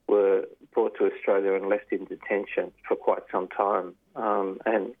legislation were brought to Australia and left in detention for quite some time.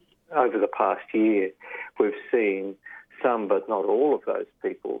 And over the past year, we've seen some, but not all of those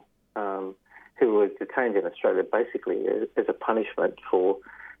people who were detained in Australia basically as a punishment for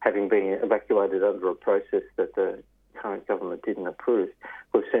having been evacuated under a process that the current government didn't approve.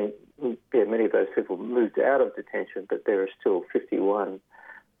 We've seen many of those people moved out of detention, but there are still 51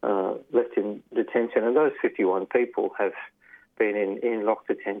 left in detention, and those 51 people have been in locked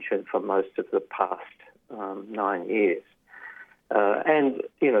detention for most of the past 9 years. And,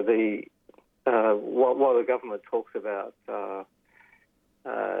 you know, while the government talks about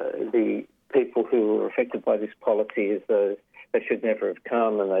the people who were affected by this policy as though they should never have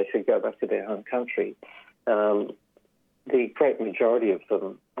come and they should go back to their home country, the great majority of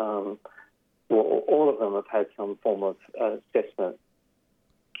them, all of them have had some form of assessment,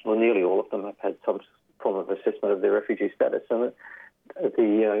 or nearly all of them have had some form of assessment of their refugee status, and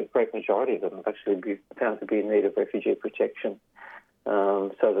the great majority of them have actually been found to be in need of refugee protection,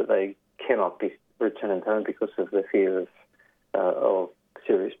 so that they cannot be returned home because of the fear of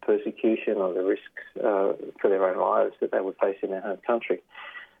serious persecution or the risks for their own lives that they would face in their home country.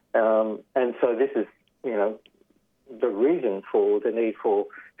 And so this is, you know, the reason for the need for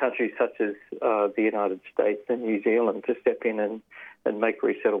countries such as the United States and New Zealand to step in and make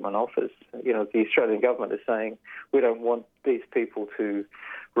resettlement offers. You know, the Australian government is saying we don't want these people to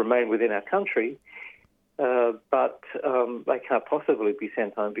remain within our country, but they can't possibly be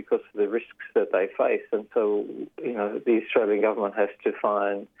sent home because of the risks that they face. And so, you know, the Australian government has to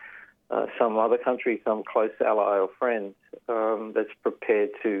find some other country, some close ally or friend that's prepared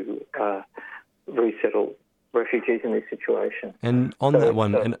to resettle refugees in this situation. And on that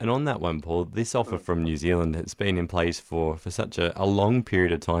one, and on that one, Paul, this offer from New Zealand has been in place for such a long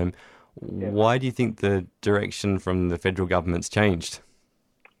period of time. Yeah. Why do you think the direction from the federal government's changed?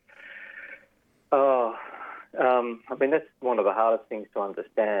 I mean, that's one of the hardest things to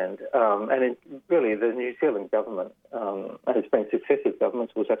understand. And really, the New Zealand government, and it's been successive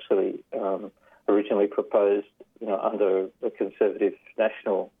governments, was actually originally proposed, you know, under the Conservative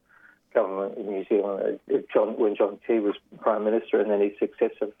National government in New Zealand when John Key was Prime Minister, and then his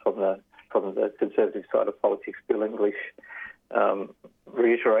successor from the Conservative side of politics, Bill English,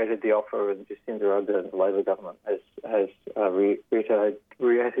 reiterated the offer, and Jacinda Ardern, the Labor government, has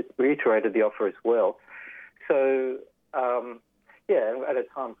reiterated the offer as well. So, at a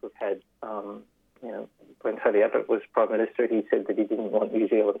time we've had, you know, when Tony Abbott was Prime Minister, he said that he didn't want New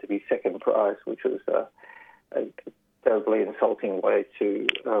Zealand to be second prize, which was a terribly insulting way to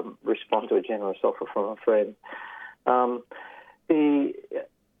respond to a generous offer from a friend.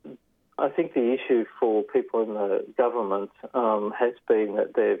 I think the issue for people in the government has been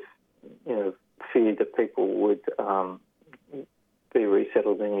that they've, you know, feared that people would be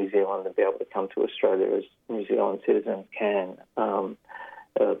resettled in New Zealand and be able to come to Australia as New Zealand citizens can,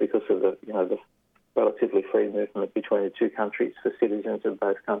 because of the, you know, the relatively free movement between the two countries for citizens of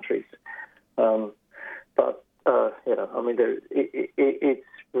both countries. But you know, I mean, it's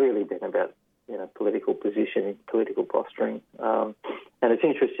really been about, you know, political positioning, political posturing, and it's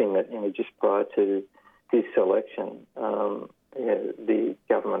interesting that, you know, just prior to this election, you know, the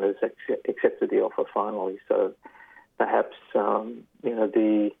government has accepted the offer finally. So perhaps, you know,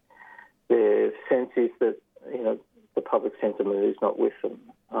 the sense is that, you know, the public sentiment is not with them,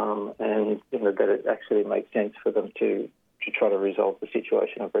 and, you know, that it actually makes sense for them to try to resolve the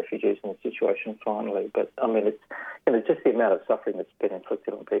situation of refugees and the situation finally. But, I mean, it's, you know, just the amount of suffering that's been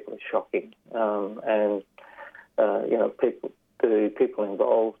inflicted on people is shocking. And, you know, the people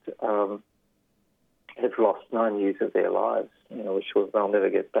involved have lost 9 years of their lives, you know, which they'll never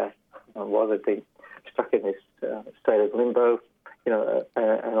get back, while they've been stuck in this state of limbo, you know,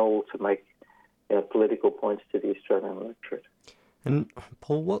 and all to make, you know, political points to the Australian electorate. And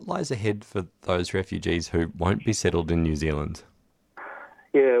Paul, what lies ahead for those refugees who won't be settled in New Zealand?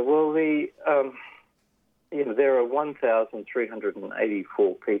 Yeah, well, there are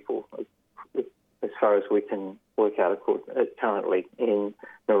 1,384 people, as far as we can work out currently, in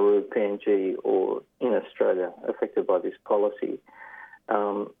Nauru, PNG, or in Australia affected by this policy.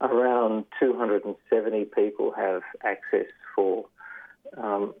 Around 270 people have access for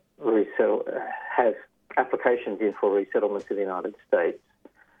have applications in for resettlement to the United States.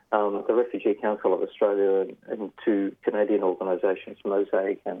 The Refugee Council of Australia and two Canadian organisations,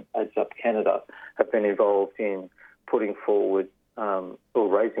 Mosaic and Adds Up Canada, have been involved in putting forward or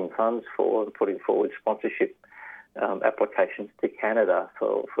raising funds for and putting forward sponsorship applications to Canada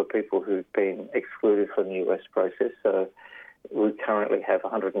for people who've been excluded from the US process. So we currently have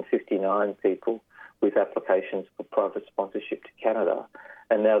 159 people with applications for private sponsorship to Canada.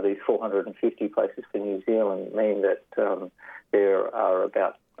 And now these 450 places for New Zealand mean that there are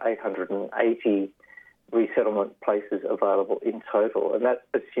about 880 resettlement places available in total. And that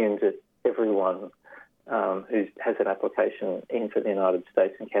assumes that everyone who has an application in for the United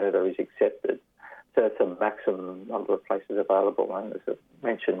States and Canada is accepted. So that's a maximum number of places available. And as I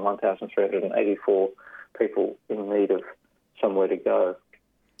mentioned, 1,384 people in need of somewhere to go.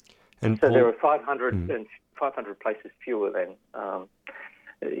 And so there are 500 places fewer than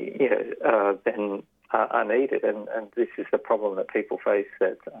are needed, and this is the problem that people face,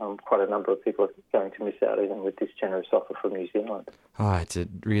 that quite a number of people are going to miss out even with this generous offer from New Zealand. Oh, it's a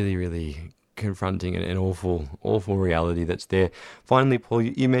really, really confronting and awful reality that's there. Finally, Paul,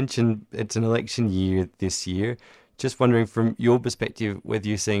 you mentioned it's an election year this year. Just wondering from your perspective whether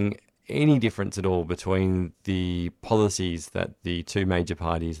you're seeing any difference at all between the policies that the two major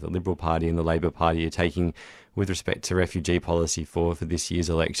parties, the Liberal Party and the Labor Party, are taking with respect to refugee policy for this year's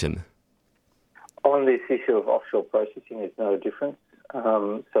election? On this issue of offshore processing, there's no difference.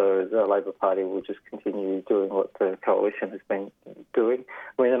 So the Labor Party will just continue doing what the coalition has been doing.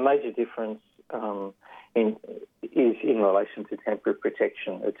 I mean, a major difference is in relation to temporary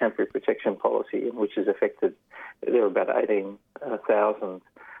protection, a temporary protection policy, which has affected, there are about 18,000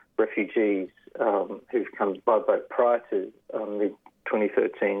 refugees who've come by boat prior to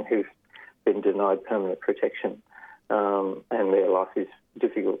mid-2013 who've been denied permanent protection, and their life is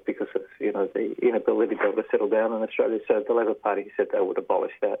difficult because of the inability to be able to settle down in Australia. So the Labor Party said they would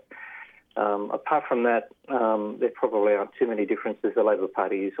abolish that. Apart from that, there probably aren't too many differences. The Labor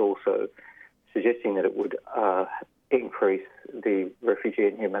Party is also suggesting that it would increase the refugee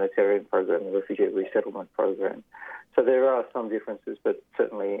and humanitarian program, the refugee resettlement program. So there are some differences, but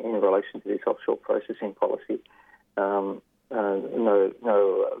certainly in relation to this offshore processing policy, no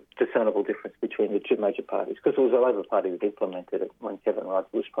discernible difference between the two major parties, because it was the Labor Party that implemented it when Kevin Rudd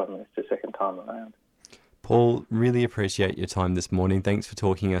was Prime Minister second time around. Paul, really appreciate your time this morning. Thanks for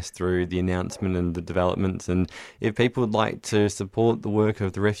talking us through the announcement and the developments. And if people would like to support the work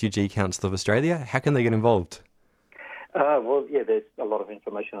of the Refugee Council of Australia, how can they get involved? There's a lot of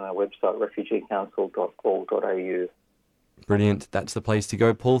information on our website, refugeecouncil.org.au. Brilliant. That's the place to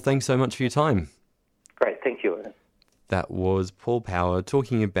go. Paul, thanks so much for your time. Great. Thank you. That was Paul Power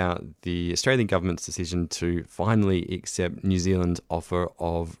talking about the Australian government's decision to finally accept New Zealand's offer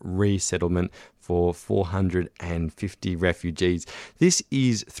of resettlement for 450 refugees. This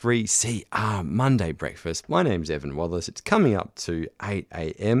is 3CR Monday Breakfast. My name's Evan Wallace. It's coming up to 8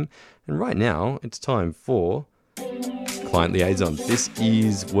 a.m. and right now it's time for Client Liaison. This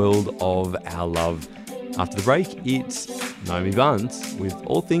is World of Our Love. After the break, it's Naomi Barnes with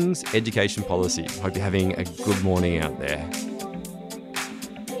all things education policy. Hope you're having a good morning out there.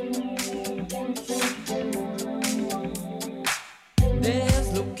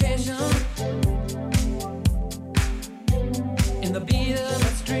 There's location in the beat of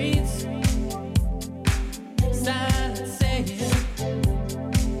the streets. Silent saying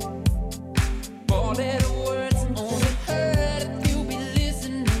 4 little words only heard if you be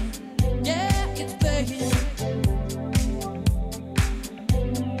listening. Yeah, it's playing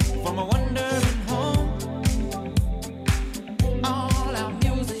from a wandering home. All our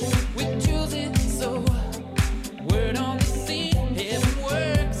music, we choose it so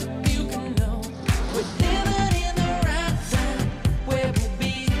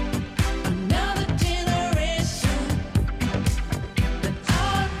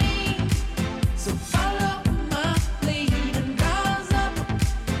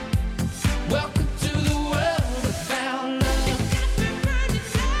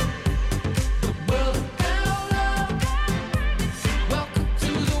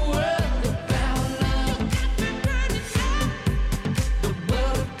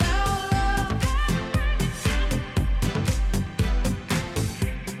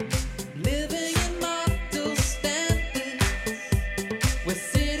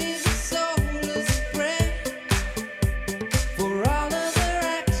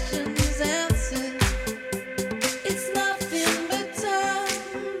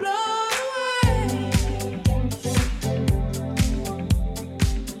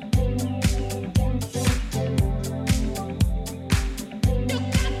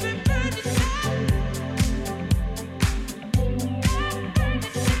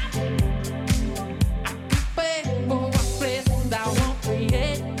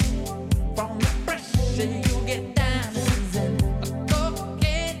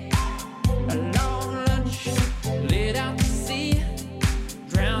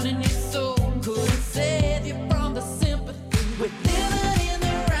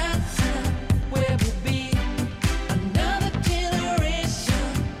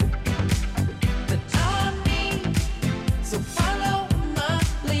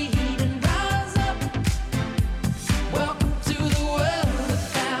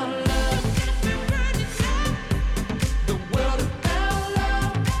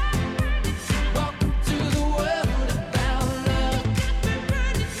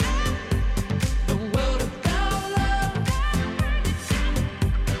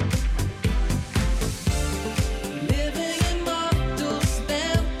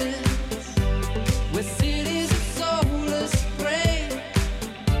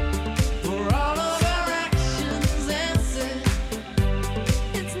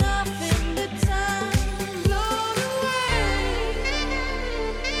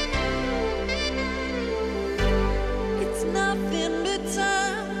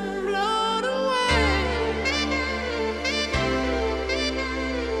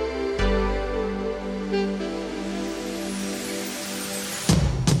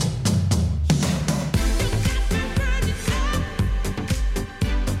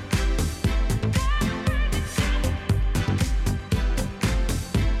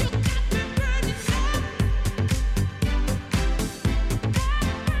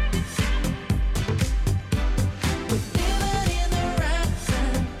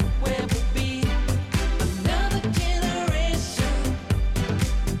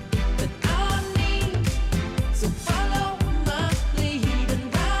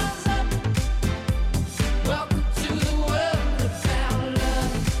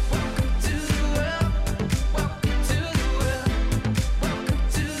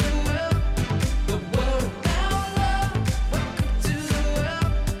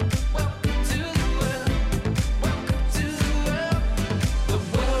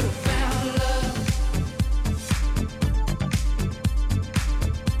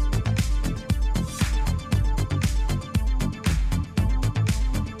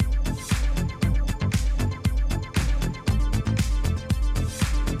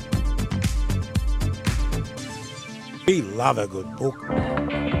We love a good book.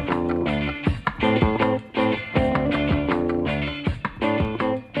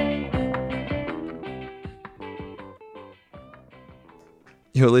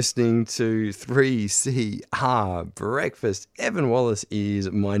 You're listening to 3CR Breakfast. Evan Wallace is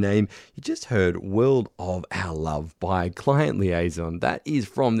my name. You just heard World of Our Love by Client Liaison. That is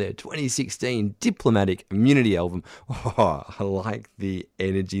from their 2016 Diplomatic Immunity album. Oh, I like the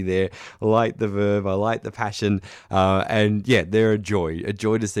energy there. I like the verve. I like the passion. And yeah, they're a joy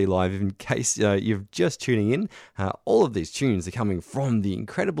to see live. In case you're just tuning in, all of these tunes are coming from the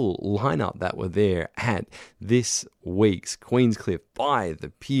incredible lineup that were there at this week's Queenscliff by the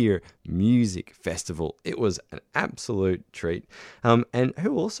Pier Music Festival. It was an absolute treat. And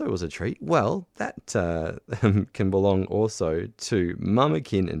who also was a treat? Well, that can belong also to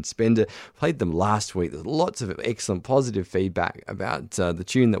Mamakin and Spender. Played them last week. There's lots of excellent positive feedback about the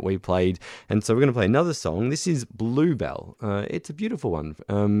tune that we played. And so we're going to play another song. This is Bluebell. It's a beautiful one.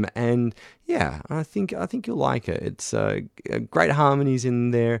 And yeah, I think you'll like it. It's great harmonies in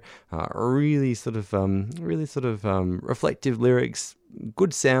there. Really sort of reflective lyrics.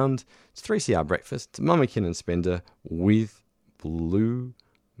 Good sound. It's 3CR Breakfast. Mamakin and Spender with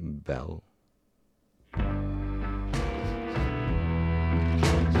Bluebell.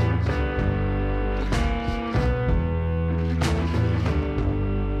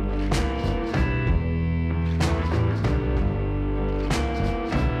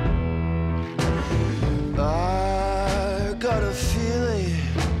 I got a feeling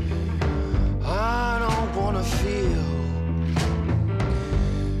I don't wanna feel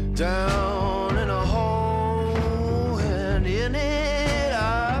down in a hole, and in it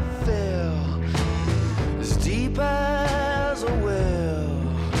I fell.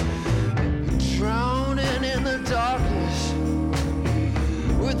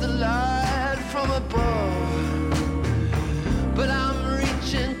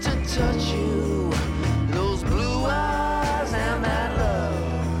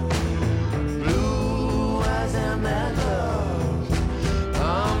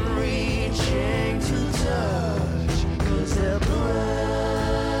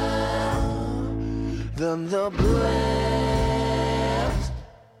 than the blessed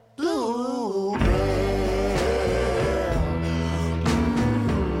bluebell.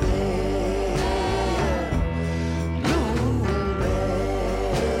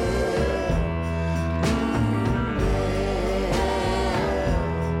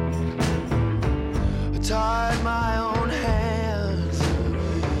 I tied my own hands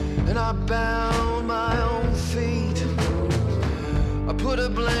and I bound my own feet. I put a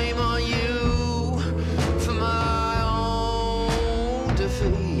blame on you for my own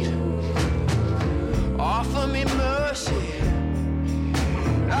defeat. Offer me mercy.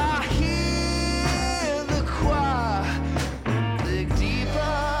 I hear the choir. Dig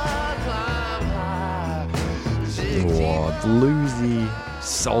deeper, climb high. Dig Oh, bluesy,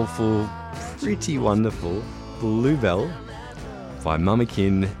 soulful, pretty wonderful Bluebell by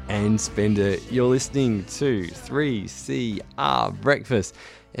Mamakin and Spender. You're listening to 3CR Breakfast.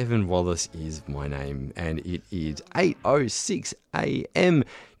 Evan Wallace is my name, and it is 8:06 a.m.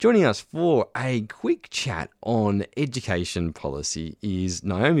 Joining us for a quick chat on education policy is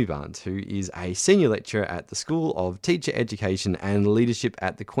Naomi Barnes, who is a senior lecturer at the School of Teacher Education and Leadership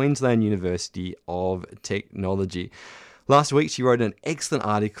at the Queensland University of Technology. Last week, she wrote an excellent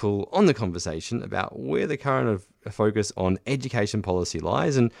article on The Conversation about where the current focus on education policy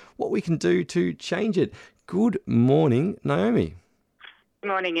lies and what we can do to change it. Good morning, Naomi. Good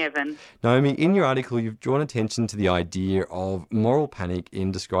morning, Evan. Naomi, in your article, you've drawn attention to the idea of moral panic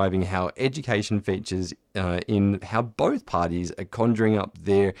in describing how education features in how both parties are conjuring up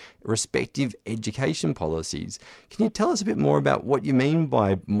their respective education policies. Can you tell us a bit more about what you mean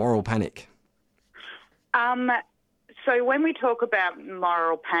by moral panic? So when we talk about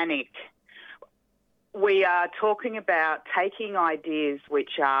moral panic, we are talking about taking ideas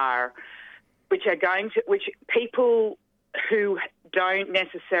which people who don't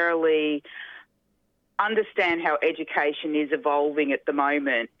necessarily understand how education is evolving at the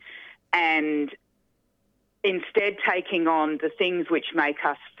moment, and instead taking on the things which make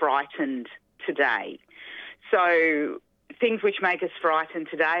us frightened today. So things which make us frightened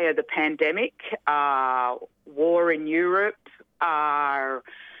today are the pandemic, war in Europe,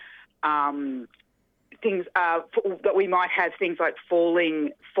 things that we might have things like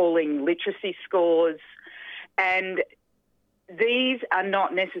falling literacy scores, and these are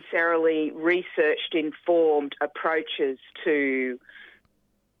not necessarily researched informed approaches to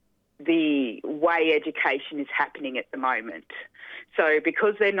the way education is happening at the moment. So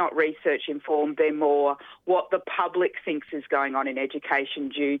because they're not research informed, they're more what the public thinks is going on in education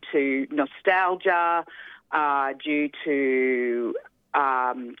due to nostalgia, due to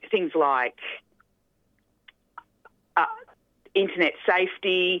things like internet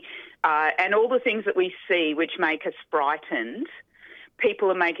safety, and all the things that we see which make us frightened.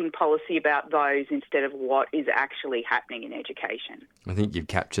 People are making policy about those instead of what is actually happening in education. I think you've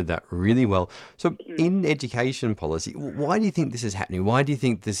captured that really well. So in education policy, why do you think this is happening? Why do you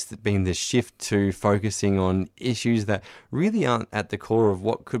think there's been this shift to focusing on issues that really aren't at the core of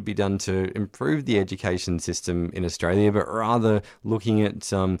what could be done to improve the education system in Australia, but rather looking at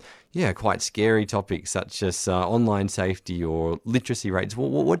quite scary topics such as online safety or literacy rates?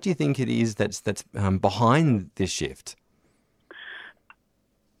 What do you think it is that's behind this shift?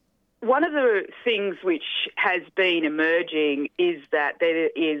 One of the things which has been emerging is that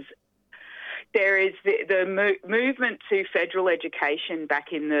there is the movement to federal education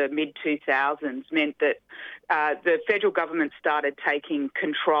back in the mid-2000s meant that the federal government started taking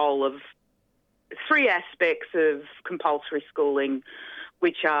control of three aspects of compulsory schooling,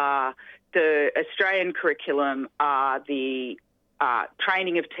 which are the Australian curriculum, the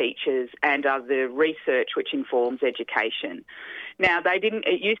training of teachers, and the research which informs education. Now,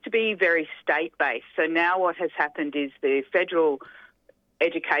 it used to be very state-based. So now what has happened is the federal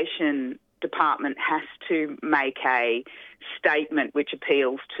education department has to make a statement which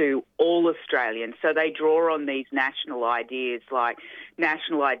appeals to all Australians. So they draw on these national ideas like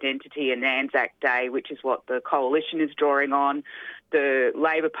national identity and Anzac Day, which is what the Coalition is drawing on. The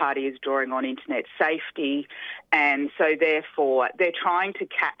Labor Party is drawing on internet safety. And so therefore they're trying to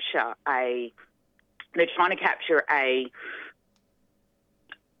capture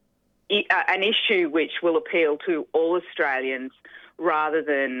an issue which will appeal to all Australians rather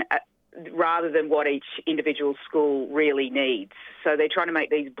than what each individual school really needs. So they're trying to make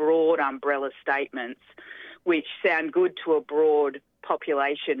these broad umbrella statements which sound good to a broad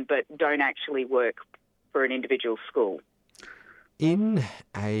population but don't actually work for an individual school. In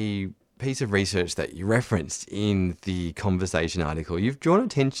a piece of research that you referenced in the Conversation article, you've drawn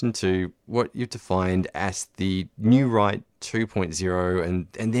attention to what you've defined as the New Right 2.0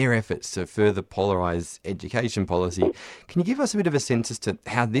 and their efforts to further polarise education policy. Can you give us a bit of a sense as to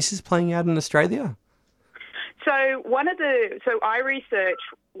how this is playing out in Australia? So I research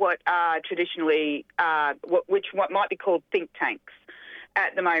what are traditionally what might be called think tanks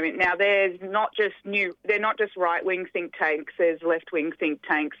at the moment. Now, they're not just right-wing think tanks. There's left-wing think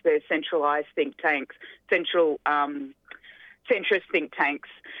tanks. There's centralised think tanks, centrist think tanks,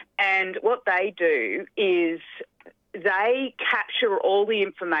 and what they do is they capture all the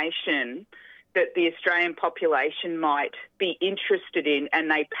information that the Australian population might be interested in, and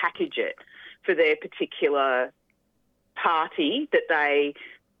they package it for their particular party that they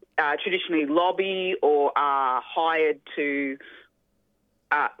traditionally lobby or are hired to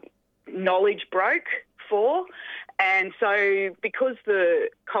knowledge broke for. And so because the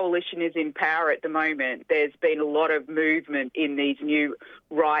coalition is in power at the moment, there's been a lot of movement in these new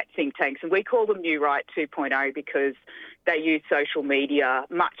right think tanks. And we call them New Right 2.0 because they use social media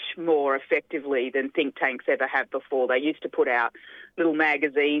much more effectively than think tanks ever have before. They used to put out little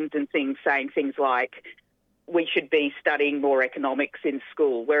magazines and things saying things like, we should be studying more economics in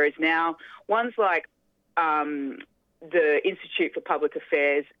school, whereas now ones like the Institute for Public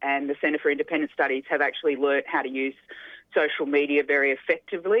Affairs and the Centre for Independent Studies have actually learnt how to use social media very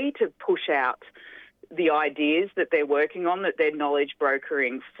effectively to push out the ideas that they're working on, that they're knowledge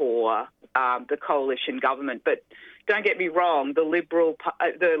brokering for the coalition government. But don't get me wrong, the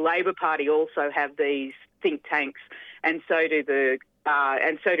Labor Party also have these think tanks, and so do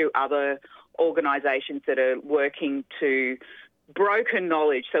other organisations that are working to broker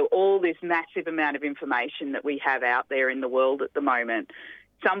knowledge. So all this massive amount of information that we have out there in the world at the moment,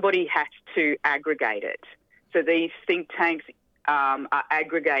 somebody has to aggregate it. So these think tanks are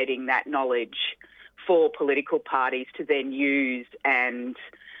aggregating that knowledge for political parties to then use and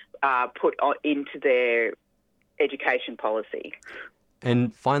put into their education policy.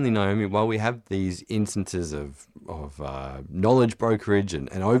 And finally, Naomi, while we have these instances of knowledge brokerage and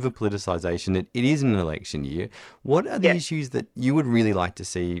over-politicisation, it is an election year. What are the issues that you would really like to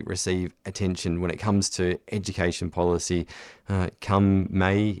see receive attention when it comes to education policy come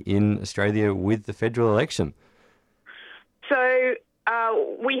May in Australia with the federal election? So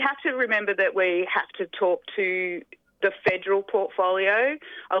we have to remember that we have to talk to the federal portfolio.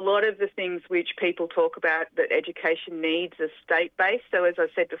 A lot of the things which people talk about that education needs are state-based. So as I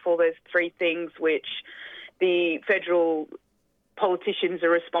said before, there's three things which the federal politicians are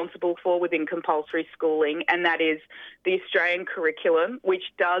responsible for within compulsory schooling, and that is the Australian curriculum, which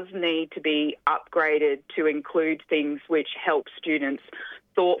does need to be upgraded to include things which help students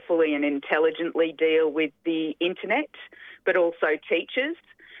thoughtfully and intelligently deal with the internet, but also teachers.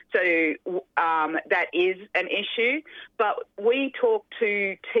 So that is an issue. But we talked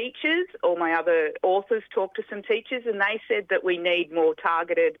to teachers, or my other authors talked to some teachers, and they said that we need more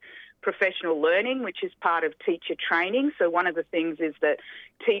targeted professional learning, which is part of teacher training. So one of the things is that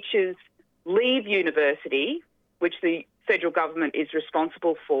teachers leave university, which the federal government is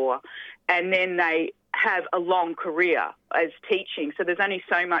responsible for, and then they have a long career as teaching. So there's only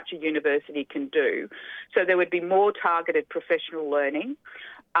so much a university can do. So there would be more targeted professional learning.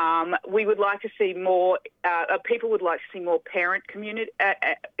 We would like to see more, people would like to see more parent community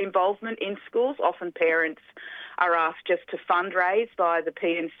involvement in schools. Often parents are asked just to fundraise via the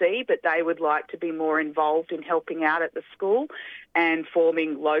P&C, but they would like to be more involved in helping out at the school and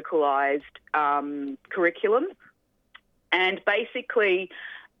forming localised curriculum. And basically,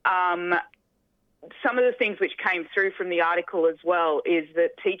 some of the things which came through from the article as well is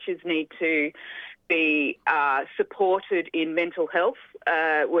that teachers need to be supported in mental health,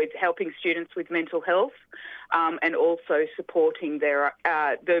 with helping students with mental health, and also supporting there's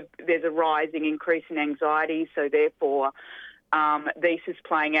a rising increase in anxiety, so therefore this is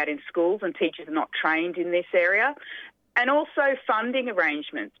playing out in schools and teachers are not trained in this area. And also funding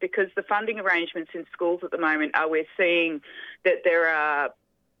arrangements, because the funding arrangements in schools at the moment we're seeing that there are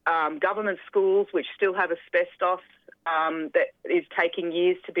government schools which still have asbestos that is taking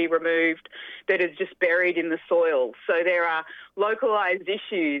years to be removed, that is just buried in the soil. So there are localised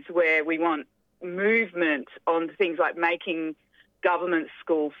issues where we want movement on things like making government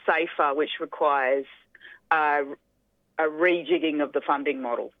schools safer, which requires a rejigging of the funding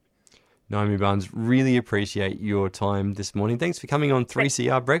model. Naomi Barnes, really appreciate your time this morning. Thanks for coming on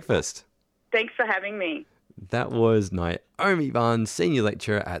 3CR Breakfast. Thanks for having me. That was Naomi Barnes, Senior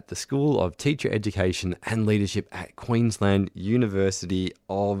Lecturer at the School of Teacher Education and Leadership at Queensland University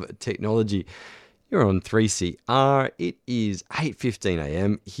of Technology. You're on 3CR. It is 8:15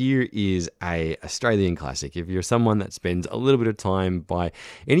 a.m. Here is a Australian classic. If you're someone that spends a little bit of time by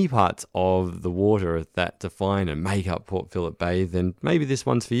any parts of the water that define and make up Port Phillip Bay, then maybe this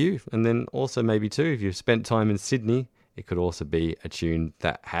one's for you. And then also maybe too, if you've spent time in Sydney, it could also be a tune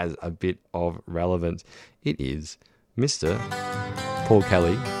that has a bit of relevance. It is Mr. Paul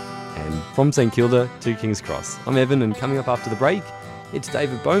Kelly, and From St Kilda to King's Cross. I'm Evan, and coming up after the break, it's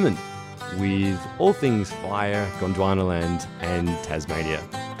David Bowman with All Things Fire, Gondwanaland and Tasmania.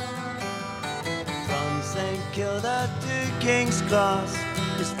 From St Kilda to King's Cross,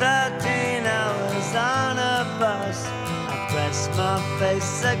 it's 13 hours on a bus. I press my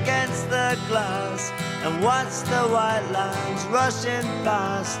face against the glass and watch the white lines rushing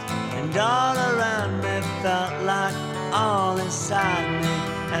past. And all around me felt like all inside me,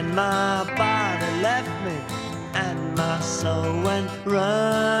 and my body left me and my soul went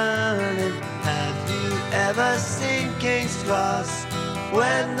running. Have you ever seen King's Cross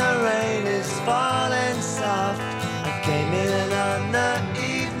when the rain is falling soft? I came in on the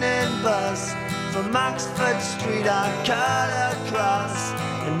evening bus from Oxford Street. I cut across,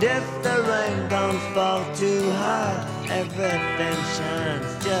 and if the rain don't fall too hard, everything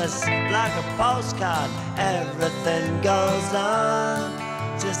shines just like a postcard. Everything goes on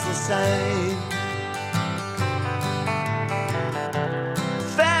just the same.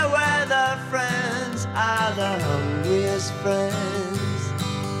 Fair weather friends are the hungriest friends.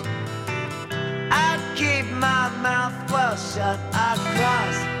 I keep my mouth well shut, I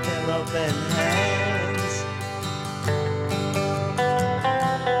cross their open hands.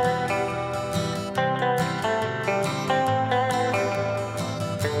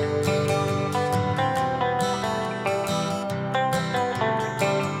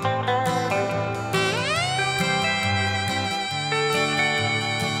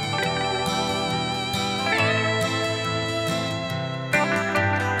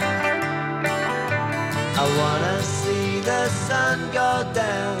 I wanna see the sun go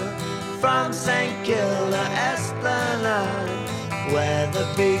down from St Kilda Esplanade, where the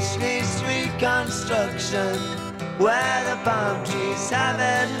beach needs reconstruction, where the palm trees have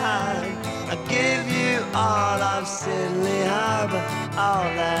it high. I give you all of Sydney Harbour, all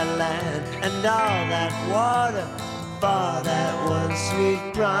that land and all that water, for that one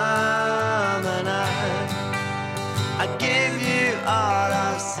sweet promenade. I give you all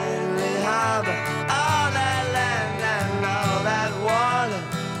of Sydney Harbour, all that land and all that water,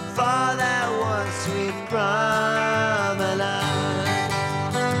 for that one sweet promenade.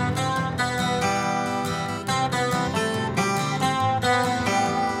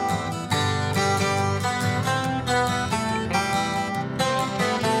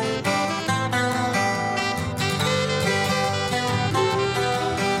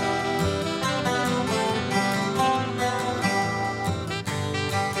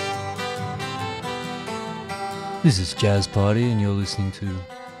 This is Jazz Party, and you're listening to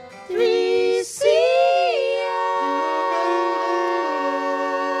 3CR.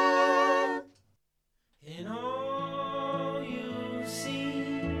 In all you've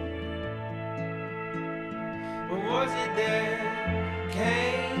seen, what was it that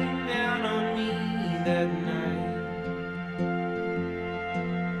came down on me that night?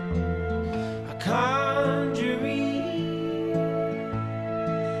 A conjuring,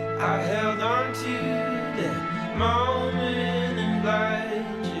 I held on to that moment of light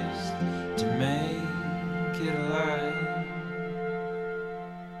just to make it alive.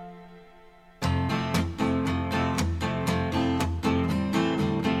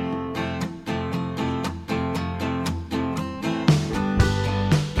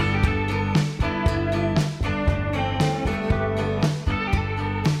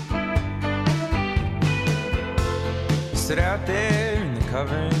 Stood out there in the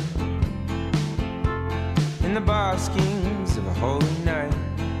covering, in the baskings of a holy night,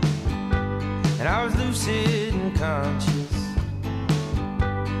 and I was lucid and conscious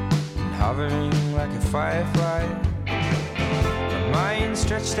and hovering like a firefly. My mind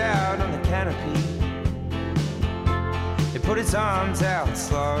stretched out on the canopy, it put its arms out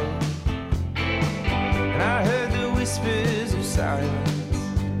slow, and I heard the whispers of silence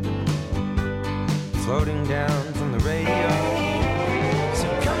floating down from the radio. So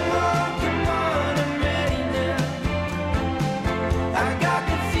come on, I'm ready now. I got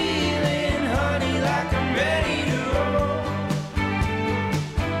the feeling, honey, like I'm ready to roll.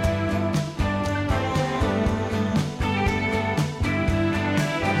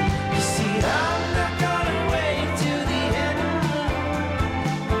 You see, I'm not gonna wait till the end,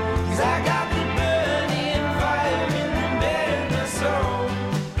 'cause I got the burning fire in the bed of my soul.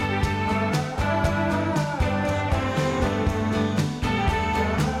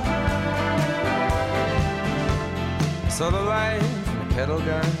 saw the light from a kettle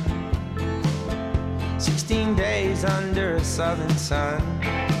gun. 16 days under a southern sun.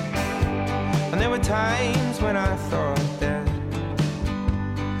 And there were times when I thought that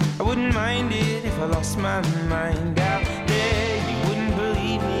I wouldn't mind it if I lost my mind out there. You wouldn't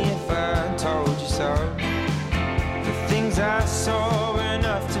believe me if I told you so. The things I saw were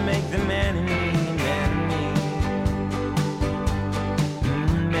enough to make the man in me, man in me.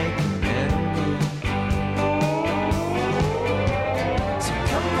 Make the man in me. So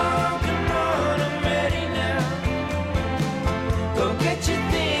come on, I'm ready now. Go get your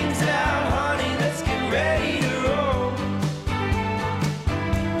things out, honey, let's get ready to roll.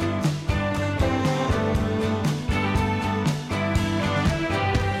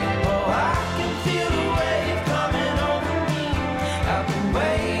 Oh, I can feel the wave coming over me. I've been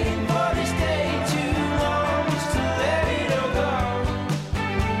waiting for this day too long just to let it all go.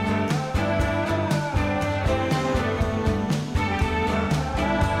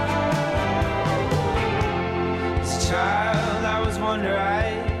 As a child, I was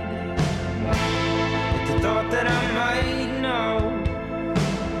wonder-eyed at the thought that I might know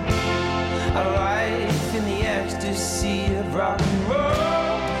a life in the ecstasy of rock and roll.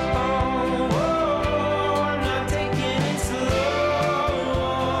 I'm not taking it slow.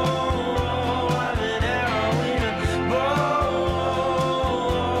 I'm an arrow in a bow.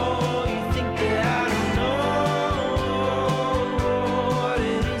 You think that I don't know what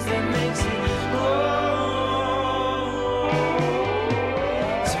it is that makes it glow.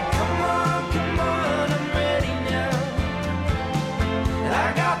 So come on, I'm ready now. And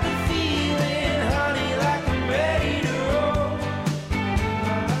I got the feeling, honey, like I'm ready to roll.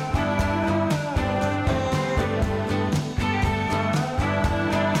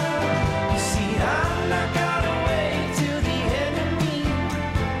 You see, I'm not gonna wait till the end of me.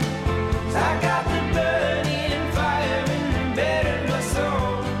 'Cause I got the burning fire embedded in my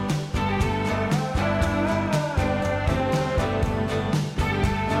soul.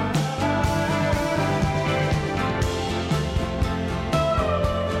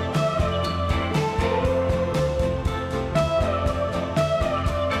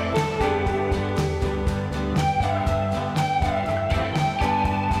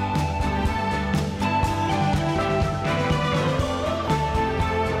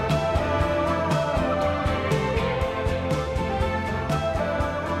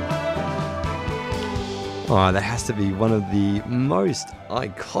 Oh, that has to be one of the most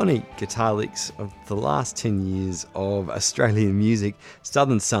iconic guitar licks of the last 10 years of Australian music.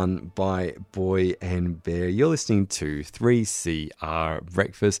 Southern Sun by Boy and Bear. You're listening to 3CR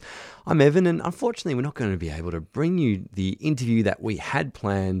Breakfast. I'm Evan, and unfortunately we're not going to be able to bring you the interview that we had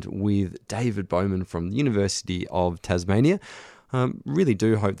planned with David Bowman from the University of Tasmania. Really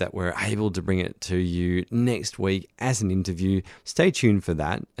do hope that we're able to bring it to you next week as an interview. Stay tuned for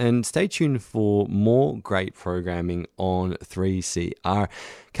that, and stay tuned for more great programming on 3CR.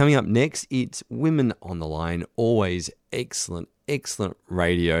 Coming up next, it's Women on the Line. Always excellent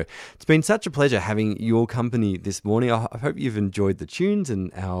radio. It's been such a pleasure having your company this morning. I hope you've enjoyed the tunes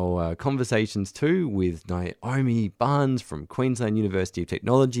and our conversations too with Naomi Barnes from Queensland University of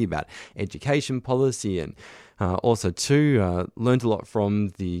Technology about education policy, and also too learned a lot from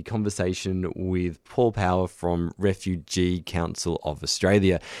the conversation with Paul Power from Refugee Council of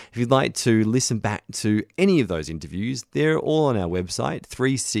Australia. If you'd like to listen back to any of those interviews, they're all on our website,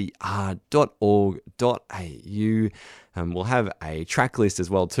 3cr.org.au. We'll have a track list as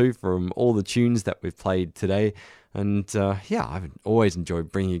well too from all the tunes that we've played today. And I've always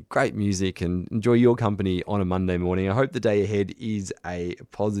enjoyed bringing you great music and enjoy your company on a Monday morning. I hope the day ahead is a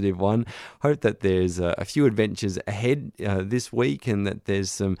positive one. Hope that there's a few adventures ahead this week, and that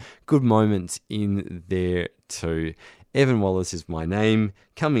there's some good moments in there too. Evan Wallace is my name.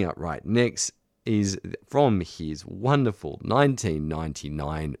 Coming up right next is from his wonderful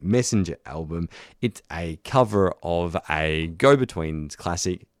 1999 Messenger album. It's a cover of a Go-Betweens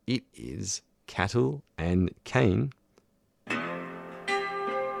classic. It is Cattle and Cane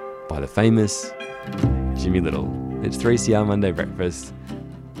by the famous Jimmy Little. It's 3CR Monday Breakfast.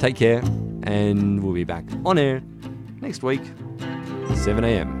 Take care, and we'll be back on air next week, 7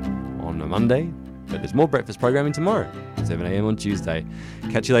 a.m. on a Monday. But there's more breakfast programming tomorrow, 7 a.m. on Tuesday.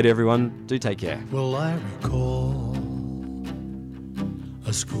 Catch you later, everyone. Do take care. Well, I recall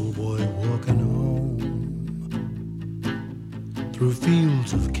a schoolboy walking home through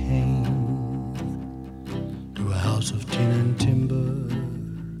fields of cane to a house of tin and timber,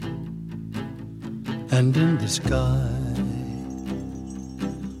 and in the sky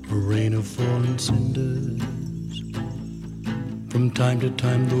a rain of fallen cinders. From time to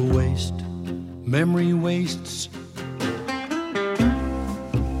time the waste memory wastes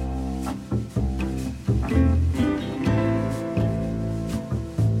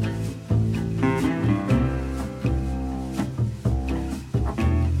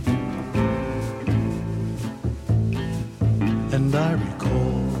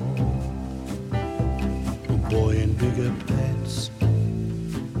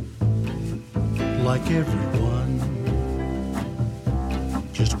like everyone,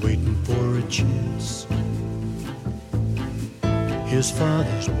 just waiting for a chance. His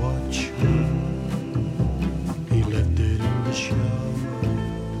father's watch, he left it in the shower.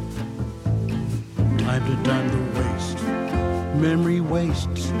 Time to time the waste, memory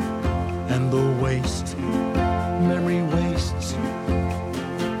wastes, and the waste, memory wastes.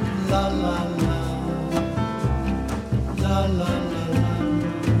 La la la, la la la.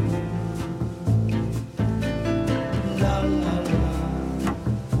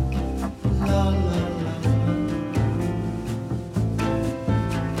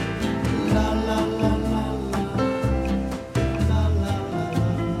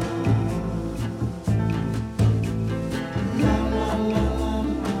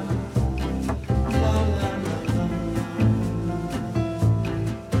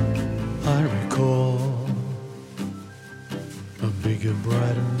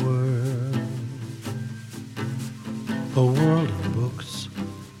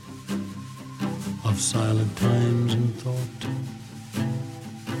 Silent times and thought,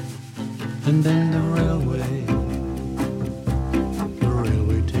 and then the railway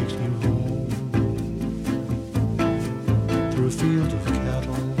takes you home through a field of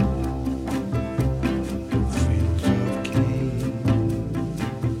cattle, through fields of cane.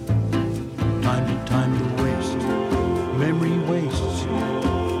 Time to time the waste, memory wastes,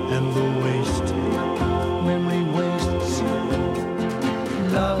 and the waste, memory wastes.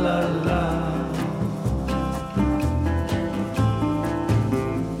 La la la.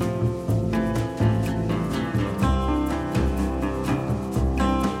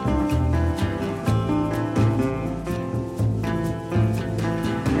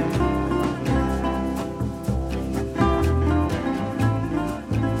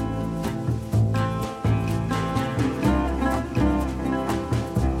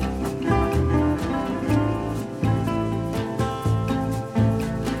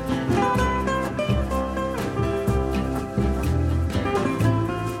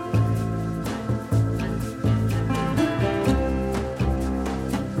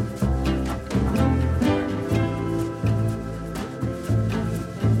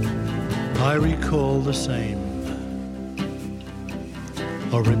 I recall the same,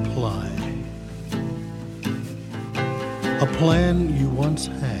 a reply, a plan you once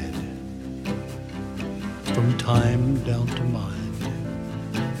had, from time down to mind.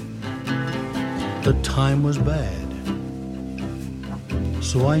 The time was bad,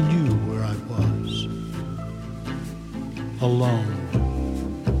 so I knew where I was, alone,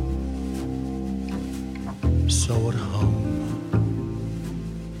 so at home.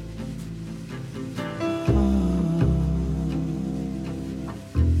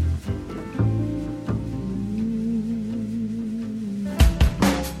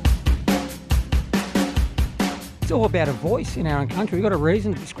 It's all about a voice in our own country. We've got a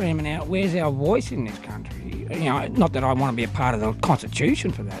reason to be screaming out, where's our voice in this country? You know, not that I want to be a part of the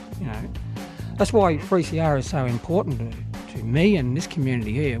Constitution for that, you know. That's why 3CR is so important to me and this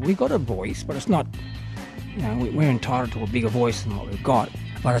community here. We've got a voice, but it's not, you know, we're entitled to a bigger voice than what we've got,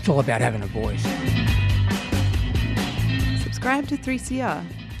 but it's all about having a voice. Subscribe to 3CR,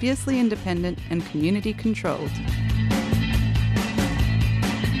 fiercely independent and community controlled.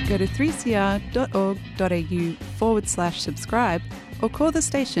 Go to 3cr.org.au/subscribe or call the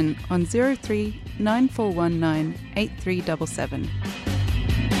station on 03 9419 8377.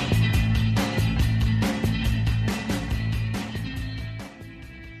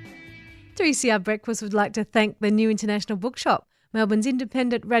 CR Breakfast would like to thank the New International Bookshop, Melbourne's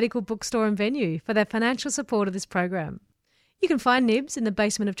independent radical bookstore and venue, for their financial support of this program. You can find Nibs in the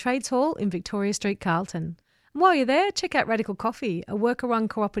basement of Trades Hall in Victoria Street, Carlton. And while you're there, check out Radical Coffee, a worker-run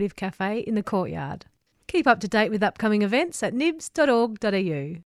cooperative cafe in the courtyard. Keep up to date with upcoming events at nibs.org.au.